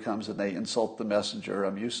somebody comes and they insult the messenger.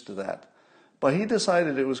 I'm used to that. But he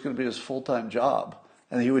decided it was going to be his full-time job,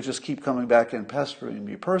 and he would just keep coming back and pestering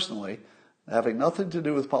me personally, having nothing to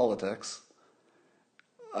do with politics,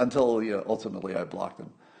 until ultimately I blocked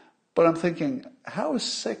him. But I'm thinking, how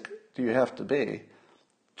sick do you have to be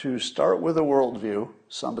to start with a worldview,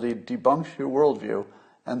 somebody debunks your worldview,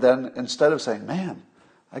 and then instead of saying, man,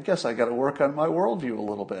 I guess I got to work on my worldview a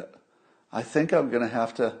little bit. I think I'm going to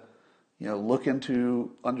have to, look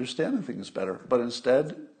into understanding things better. But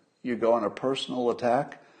instead, you go on a personal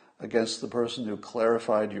attack against the person who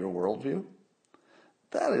clarified your worldview.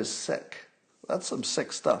 That is sick. That's some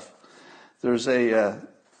sick stuff. There's a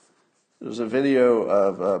video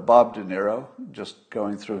of Bob De Niro just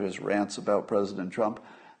going through his rants about President Trump,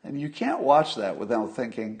 and you can't watch that without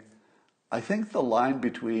thinking, I think the line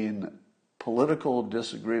between political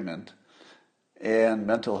disagreement and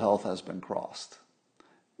mental health has been crossed.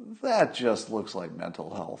 That just looks like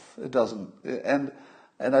mental health. It doesn't, and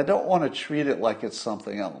I don't want to treat it like it's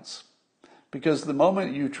something else. Because the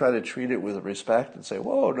moment you try to treat it with respect and say,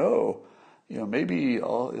 whoa, no, maybe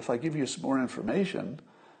if I give you some more information,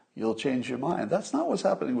 you'll change your mind. That's not what's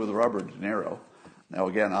happening with Robert De Niro. Now,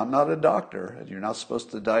 again, I'm not a doctor, and you're not supposed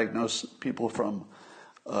to diagnose people from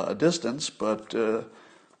a distance, but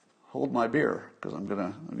hold my beer, because I'm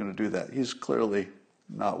gonna do that. He's clearly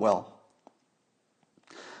not well.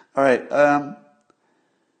 All right.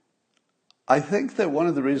 I think that one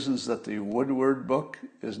of the reasons that the Woodward book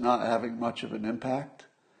is not having much of an impact,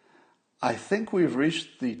 I think we've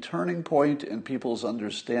reached the turning point in people's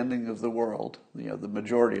understanding of the world, the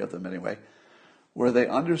majority of them anyway, where they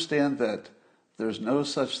understand that there's no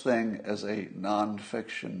such thing as a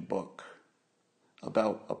nonfiction book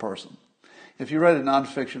about a person. If you write a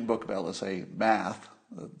nonfiction book about, let's say, math,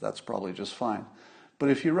 that's probably just fine. But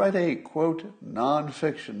if you write a, quote,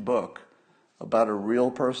 nonfiction book about a real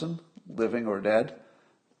person, living or dead,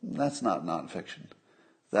 that's not nonfiction.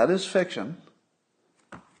 That is fiction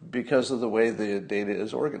because of the way the data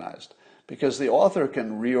is organized. Because the author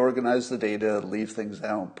can reorganize the data, leave things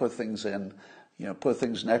out, put things in, put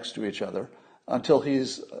things next to each other until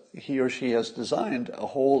he or she has designed a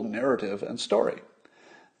whole narrative and story.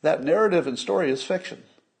 That narrative and story is fiction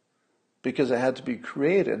because it had to be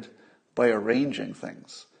created by arranging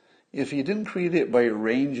things. If you didn't create it by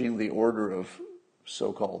arranging the order of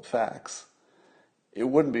so-called facts, it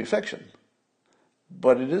wouldn't be fiction.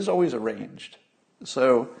 But it is always arranged.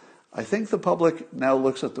 So I think the public now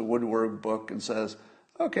looks at the Woodward book and says,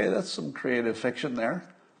 okay, that's some creative fiction there.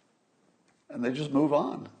 And they just move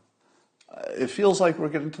on. It feels like we're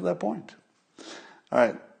getting to that point. All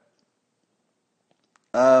right.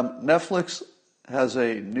 Netflix has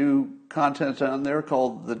a new content on there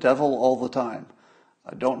called The Devil All the Time.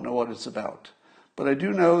 I don't know what it's about. But I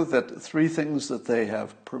do know that 3 things that they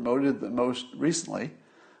have promoted the most recently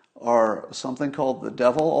are something called The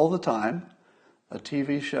Devil All the Time, a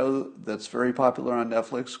TV show that's very popular on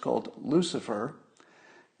Netflix called Lucifer,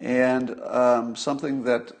 and something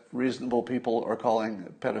that reasonable people are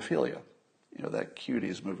calling pedophilia, that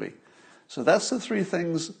Cuties movie. So that's the 3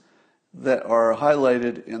 things that are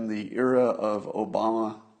highlighted in the era of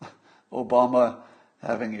Obama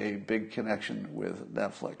having a big connection with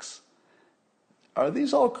Netflix. Are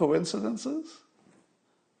these all coincidences?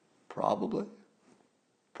 Probably.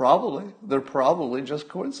 They're probably just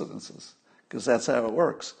coincidences, because that's how it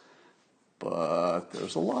works. But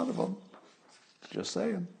there's a lot of them. Just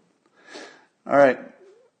saying. All right.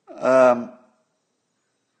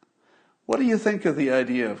 What do you think of the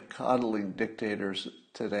idea of coddling dictators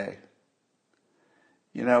today?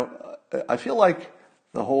 I feel like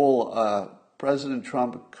the whole President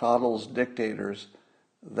Trump coddles dictators,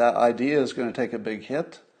 that idea is going to take a big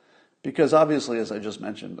hit because obviously, as I just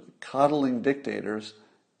mentioned, coddling dictators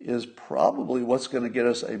is probably what's going to get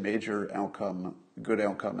us a major outcome, good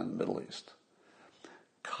outcome in the Middle East.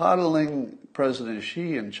 Coddling President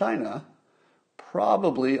Xi in China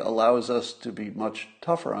probably allows us to be much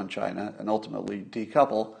tougher on China and ultimately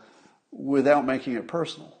decouple without making it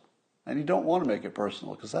personal. And you don't want to make it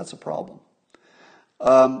personal because that's a problem.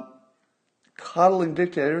 Coddling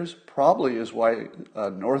dictators probably is why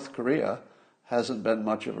North Korea hasn't been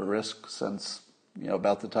much of a risk since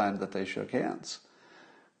about the time that they shook hands.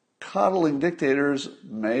 Coddling dictators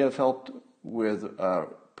may have helped with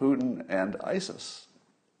Putin and ISIS.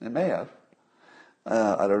 It may have.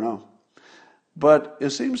 I don't know. But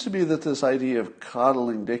it seems to me that this idea of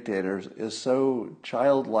coddling dictators is so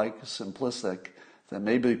childlike, simplistic, that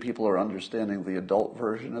maybe people are understanding the adult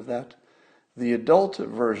version of that. The adult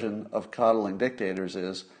version of coddling dictators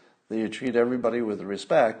is that you treat everybody with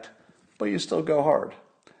respect, but you still go hard.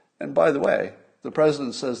 And by the way, the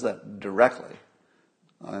president says that directly,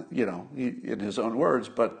 in his own words,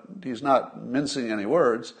 but he's not mincing any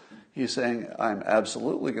words. He's saying, I'm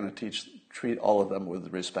absolutely going to treat all of them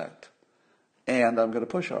with respect. And I'm going to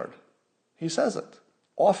push hard. He says it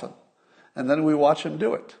often. And then we watch him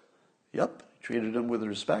do it. Yep, he treated him with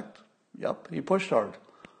respect. Yep, he pushed hard.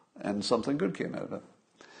 And something good came out of it.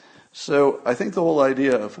 So I think the whole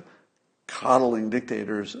idea of coddling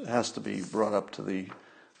dictators has to be brought up to the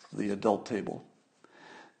adult table.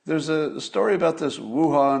 There's a story about this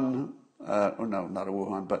Wuhan, not a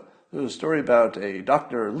Wuhan, but there's a story about a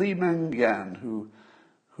Dr. Li Mengyan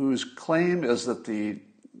whose claim is that the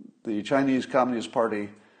Chinese Communist Party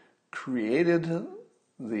created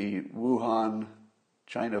the Wuhan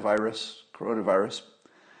China coronavirus,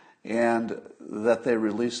 and that they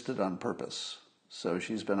released it on purpose. So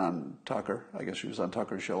she's been on Tucker. I guess she was on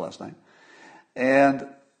Tucker's show last night. And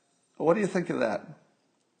what do you think of that?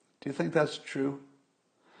 Do you think that's true?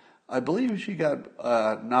 I believe she got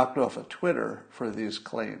knocked off of Twitter for these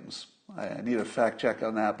claims. I need a fact check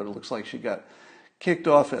on that, but it looks like she got kicked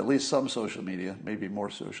off at least some social media, maybe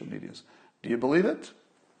more social medias. Do you believe it?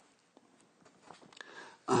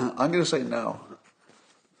 I'm going to say no.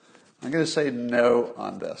 I'm going to say no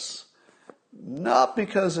on this. Not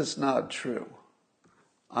because it's not true.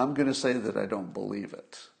 I'm going to say that I don't believe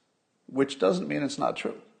it, which doesn't mean it's not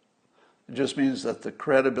true. It just means that the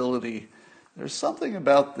credibility, there's something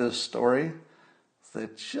about this story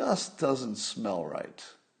that just doesn't smell right.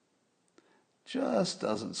 Just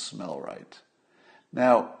doesn't smell right.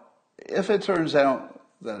 Now, if it turns out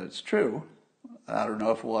that it's true, I don't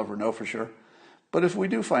know if we'll ever know for sure, but if we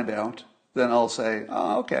do find out, then I'll say,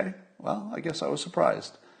 oh, okay, well, I guess I was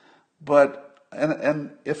surprised. But,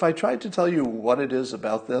 and if I tried to tell you what it is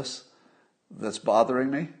about this that's bothering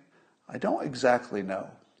me, I don't exactly know.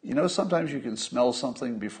 Sometimes you can smell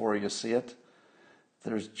something before you see it.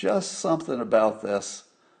 There's just something about this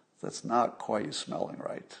that's not quite smelling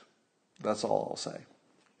right. That's all I'll say.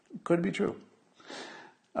 Could be true.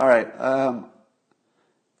 All right.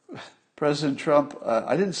 President Trump,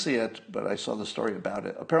 I didn't see it, but I saw the story about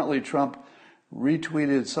it. Apparently Trump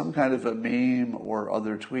retweeted some kind of a meme or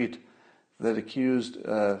other tweet that accused,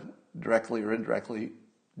 directly or indirectly,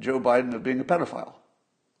 Joe Biden of being a pedophile.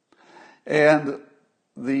 And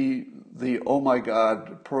the oh my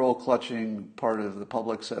God, pearl-clutching part of the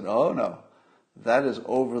public said, oh no, that is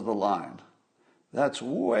over the line. That's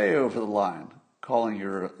way over the line, calling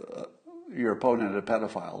your opponent a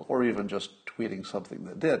pedophile, or even just tweeting something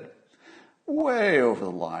that did. Way over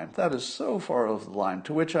the line. That is so far over the line.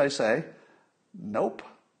 To which I say, nope.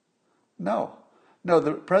 No,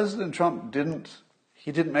 the President Trump didn't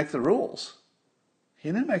make the rules.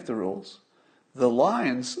 He didn't make the rules. The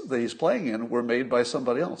lines that he's playing in were made by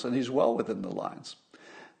somebody else, and he's well within the lines.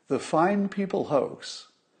 The Fine People hoax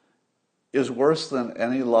is worse than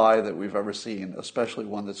any lie that we've ever seen, especially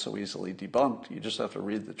one that's so easily debunked. You just have to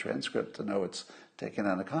read the transcript to know it's taken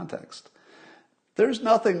out of context. There's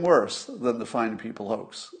nothing worse than the Fine People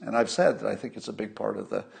hoax. And I've said that I think it's a big part of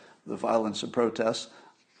the violence and protests,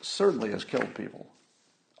 certainly has killed people.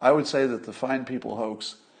 I would say that the Fine People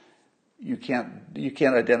hoax, you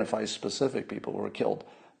can't identify specific people who were killed.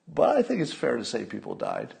 But I think it's fair to say people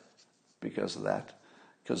died because of that,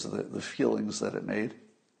 because of the feelings that it made.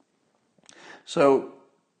 So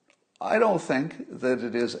I don't think that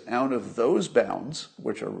it is out of those bounds,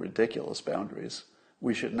 which are ridiculous boundaries.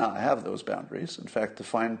 We should not have those boundaries. In fact, the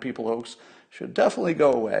Fine People hoax should definitely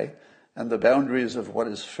go away, and the boundaries of what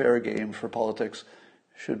is fair game for politics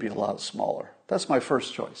should be a lot smaller. That's my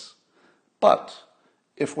first choice. But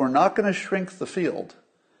if we're not going to shrink the field,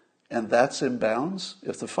 and that's in bounds,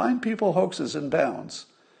 if the Fine People hoax is in bounds,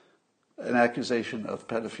 an accusation of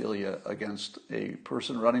pedophilia against a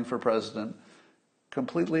person running for president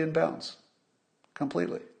Completely in bounds.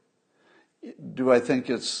 Completely. Do I think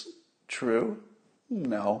it's true?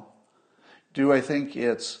 No. Do I think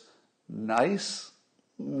it's nice?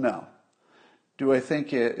 No. Do I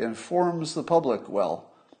think it informs the public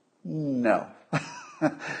well? No.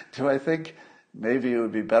 Do I think maybe it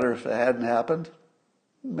would be better if it hadn't happened?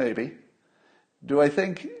 Maybe. Do I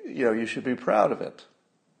think, you should be proud of it?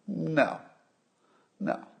 No.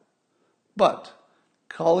 No. But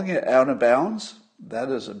calling it out of bounds, that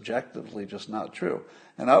is objectively just not true.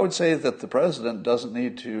 And I would say that the president doesn't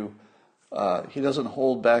need to, he doesn't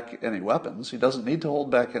hold back any weapons. He doesn't need to hold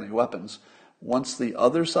back any weapons once the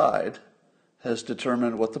other side has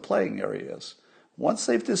determined what the playing area is. Once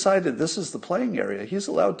they've decided this is the playing area, he's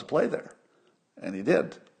allowed to play there. And he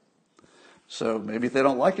did. So maybe they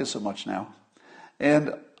don't like it so much now.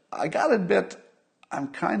 And I gotta admit, I'm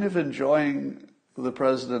kind of enjoying the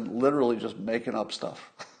president literally just making up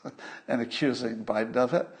stuff and accusing Biden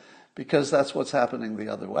of it, because that's what's happening the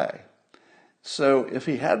other way. So if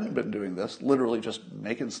he hadn't been doing this, literally just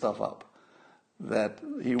making stuff up, that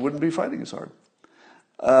he wouldn't be fighting as hard.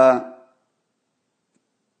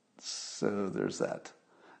 So there's that.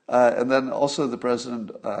 And then also the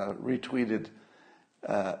president retweeted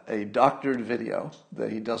a doctored video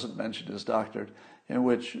that he doesn't mention is doctored, in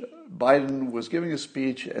which Biden was giving a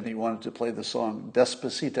speech and he wanted to play the song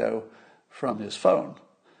Despacito from his phone.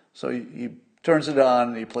 So he turns it on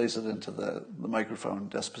and he plays it into the microphone,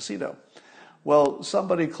 Despacito. Well,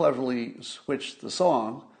 somebody cleverly switched the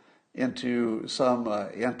song into some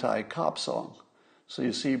anti-cop song. So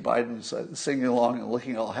you see Biden singing along and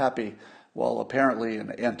looking all happy, while apparently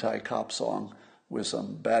an anti-cop song with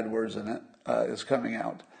some bad words in it is coming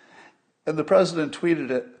out. And the president tweeted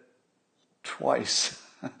it twice.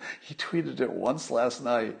 He tweeted it once last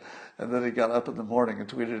night, and then he got up in the morning and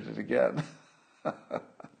tweeted it again.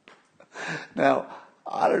 Now,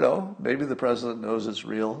 I don't know, maybe the president knows it's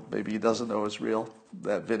real, maybe he doesn't know it's real,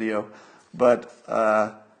 that video, but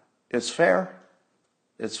it's fair.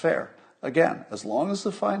 It's fair. Again, as long as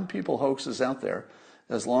the Fine People hoax is out there,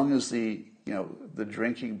 as long as the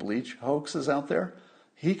drinking bleach hoax is out there,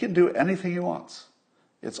 he can do anything he wants.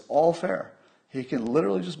 It's all fair. He can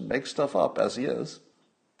literally just make stuff up as he is.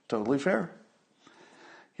 Totally fair.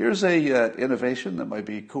 Here's a innovation that might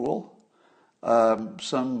be cool.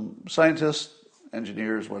 Some scientists,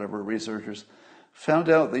 engineers, whatever, researchers, found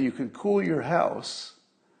out that you can cool your house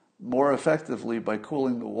more effectively by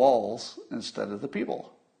cooling the walls instead of the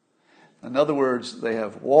people. In other words, they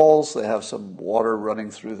have walls, they have some water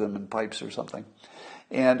running through them in pipes or something.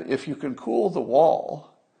 And if you can cool the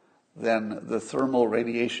wall, then the thermal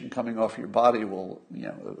radiation coming off your body will,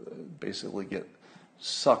 basically get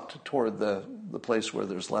sucked toward the place where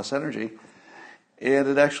there's less energy. And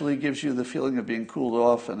it actually gives you the feeling of being cooled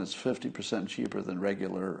off, and it's 50% cheaper than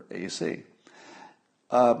regular AC.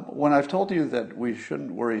 When I've told you that we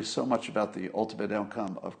shouldn't worry so much about the ultimate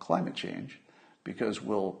outcome of climate change, because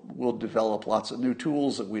we'll develop lots of new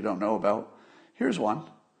tools that we don't know about, here's one.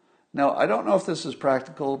 Now, I don't know if this is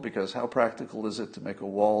practical, because how practical is it to make a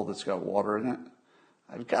wall that's got water in it?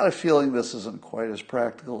 I've got a feeling this isn't quite as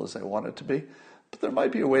practical as I want it to be, but there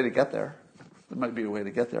might be a way to get there. There might be a way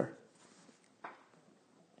to get there.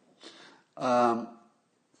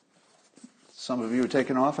 Some of you are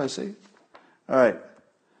taking off, I see. All right.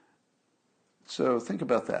 So think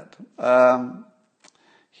about that.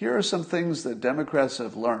 Here are some things that Democrats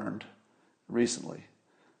have learned recently.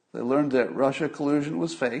 They learned that Russia collusion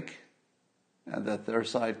was fake and that their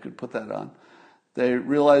side could put that on. They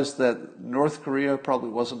realized that North Korea probably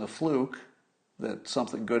wasn't a fluke, that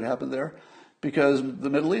something good happened there, because the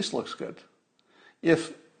Middle East looks good.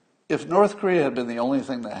 If North Korea had been the only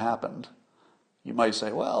thing that happened, you might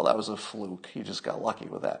say, well, that was a fluke. He just got lucky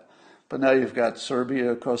with that. But now you've got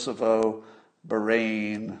Serbia, Kosovo,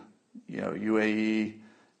 Bahrain, UAE.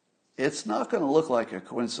 It's not going to look like a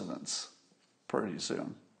coincidence pretty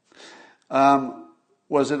soon.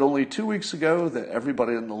 Was it only 2 weeks ago that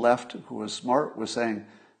everybody on the left who was smart was saying,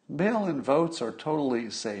 mail-in votes are totally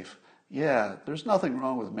safe? Yeah, there's nothing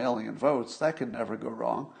wrong with mailing in votes. That could never go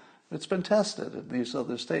wrong. It's been tested in these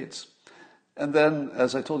other states. And then,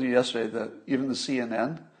 as I told you yesterday, that even the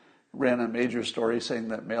CNN ran a major story saying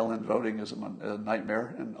that mail-in voting is a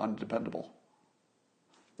nightmare and undependable.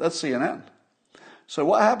 That's CNN. So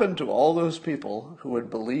what happened to all those people who had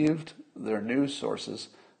believed their news sources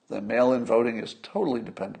that mail-in voting is totally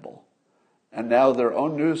dependable? And now their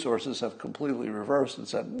own news sources have completely reversed and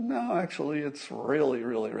said, no, actually, it's really,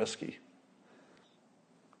 really risky.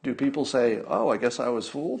 Do people say, oh, I guess I was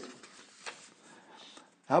fooled?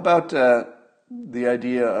 How about the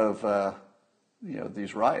idea of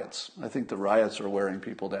these riots. I think the riots are wearing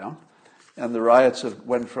people down. And the riots have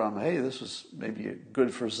went from, hey, this is maybe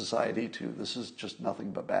good for society, to this is just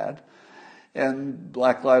nothing but bad. And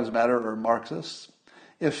Black Lives Matter are Marxists.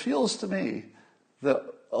 It feels to me that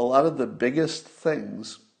a lot of the biggest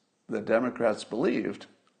things that Democrats believed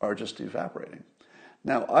are just evaporating.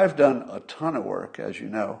 Now, I've done a ton of work, as you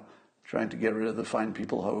know, trying to get rid of the fine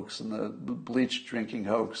people hoax and the bleach drinking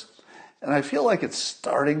hoax. And I feel like it's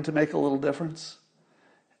starting to make a little difference.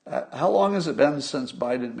 How long has it been since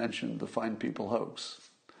Biden mentioned the fine people hoax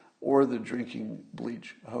or the drinking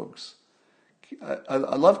bleach hoax? I'd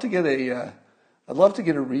love to get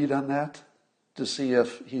a read on that to see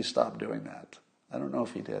if he stopped doing that. I don't know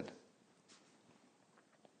if he did.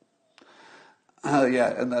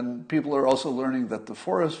 Yeah, and then people are also learning that the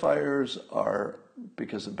forest fires are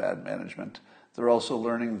because of bad management. They're also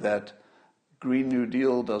learning that Green New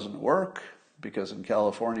Deal doesn't work because in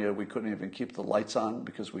California we couldn't even keep the lights on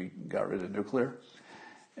because we got rid of nuclear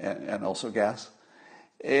and also gas.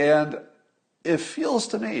 And it feels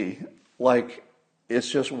to me like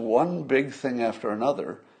it's just one big thing after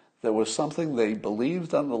another that was something they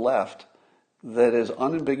believed on the left that has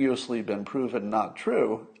unambiguously been proven not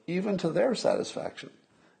true, even to their satisfaction.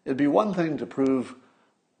 It'd be one thing to prove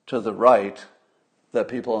to the right that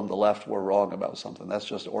people on the left were wrong about something. That's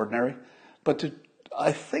just ordinary. But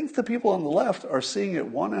I think the people on the left are seeing it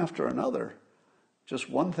one after another, just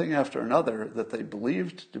one thing after another that they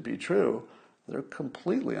believed to be true. They're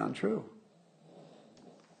completely untrue.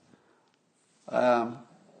 All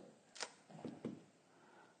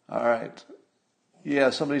right. Yeah,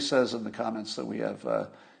 somebody says in the comments that we have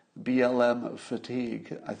BLM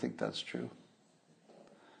fatigue. I think that's true.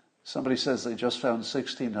 Somebody says they just found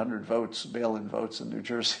 1,600 votes, mail-in votes in New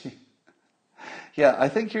Jersey. Yeah, I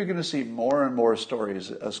think you're going to see more and more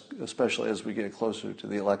stories, especially as we get closer to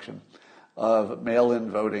the election, of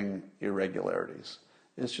mail-in voting irregularities.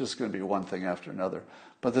 It's just going to be one thing after another.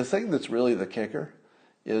 But the thing that's really the kicker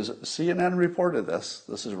is CNN reported this.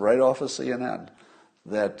 This is right off of CNN,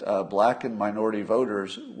 that black and minority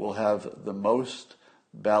voters will have the most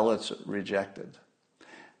ballots rejected.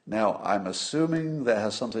 Now, I'm assuming that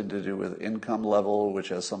has something to do with income level, which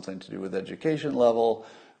has something to do with education level,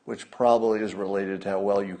 which probably is related to how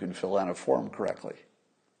well you can fill out a form correctly.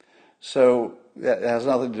 So it has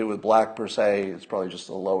nothing to do with black per se. It's probably just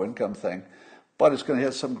a low income thing, but it's going to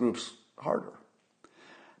hit some groups harder.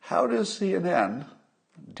 How does CNN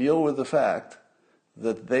deal with the fact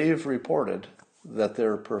that they've reported that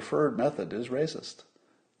their preferred method is racist?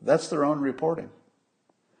 That's their own reporting.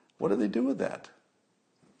 What do they do with that?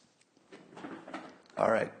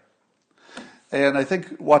 All right. And I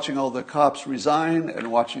think watching all the cops resign and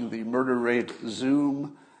watching the murder rate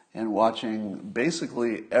zoom and watching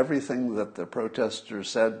basically everything that the protesters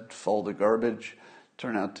said fall to garbage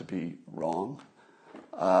turn out to be wrong.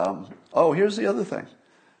 Here's the other thing.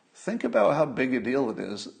 Think about how big a deal it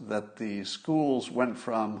is that the schools went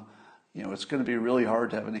from, it's going to be really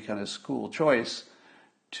hard to have any kind of school choice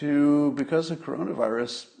to, because of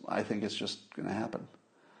coronavirus, I think it's just going to happen.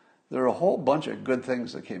 There are a whole bunch of good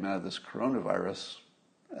things that came out of this coronavirus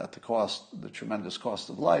at the tremendous cost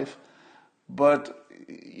of life. But,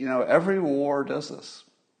 every war does this.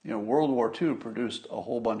 World War II produced a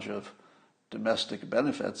whole bunch of domestic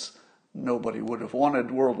benefits. Nobody would have wanted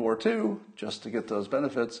World War II just to get those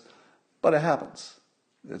benefits, but it happens.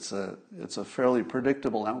 It's a fairly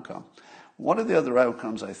predictable outcome. One of the other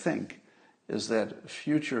outcomes, I think, is that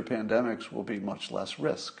future pandemics will be much less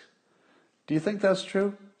risk. Do you think that's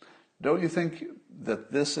true? Don't you think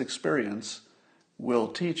that this experience will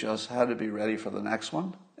teach us how to be ready for the next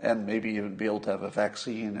one and maybe even be able to have a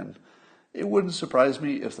vaccine? And it wouldn't surprise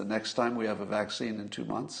me if the next time we have a vaccine in 2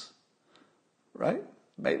 months, right?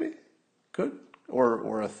 Maybe, could,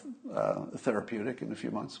 or a therapeutic in a few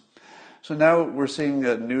months. So now we're seeing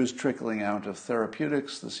news trickling out of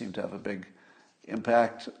therapeutics that seem to have a big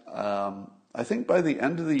impact. I think by the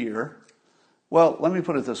end of the year, well, let me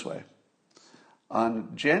put it this way.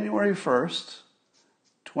 On January 1st,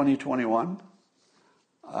 2021,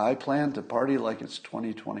 I plan to party like it's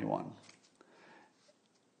 2021.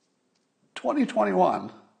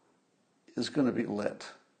 2021 is going to be lit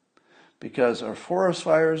because our forest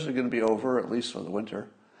fires are going to be over, at least for the winter.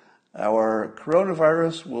 Our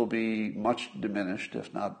coronavirus will be much diminished,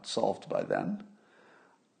 if not solved by then.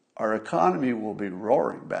 Our economy will be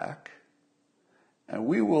roaring back, and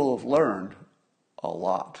we will have learned a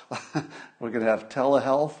lot. We're going to have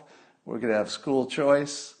telehealth. We're going to have school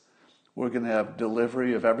choice. We're going to have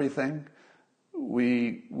delivery of everything.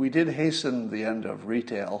 We did hasten the end of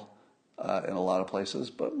retail in a lot of places,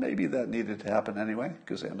 but maybe that needed to happen anyway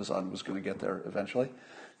because Amazon was going to get there eventually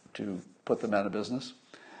to put them out of business.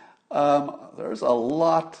 There's a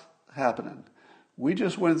lot happening. We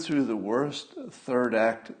just went through the worst third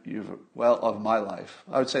act of my life.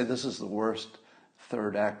 I would say this is the worst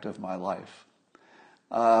third act of my life.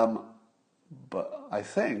 But I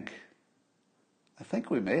think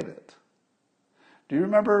we made it. Do you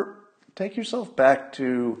remember? Take yourself back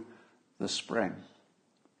to the spring.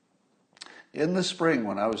 In the spring,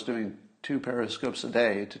 when I was doing 2 periscopes a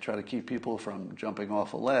day to try to keep people from jumping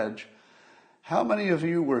off a ledge, how many of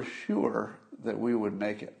you were sure that we would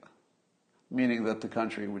make it? Meaning that the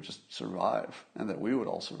country would just survive and that we would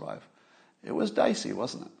all survive. It was dicey,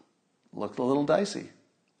 wasn't it? Looked a little dicey.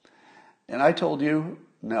 And I told you,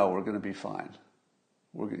 no, we're going to be fine.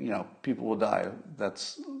 People will die.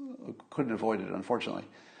 Couldn't avoid it, unfortunately.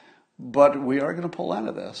 But we are going to pull out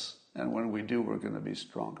of this. And when we do, we're going to be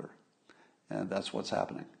stronger. And that's what's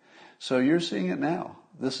happening. So you're seeing it now.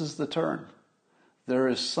 This is the turn. There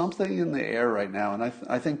is something in the air right now. And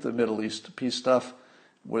I think the Middle East peace stuff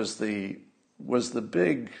was the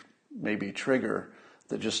big, maybe, trigger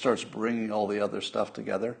that just starts bringing all the other stuff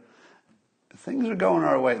together. Things are going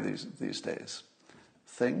our way these days.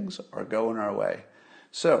 Things are going our way.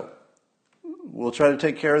 So we'll try to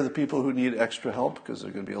take care of the people who need extra help because there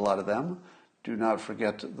are going to be a lot of them. Do not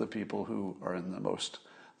forget the people who are in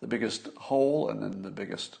the biggest hole and in the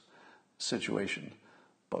biggest situation.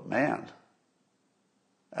 But man,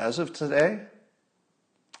 as of today,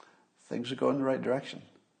 things are going in the right direction.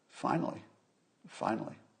 Finally.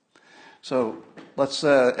 So let's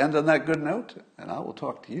end on that good note, and I will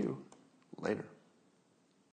talk to you later.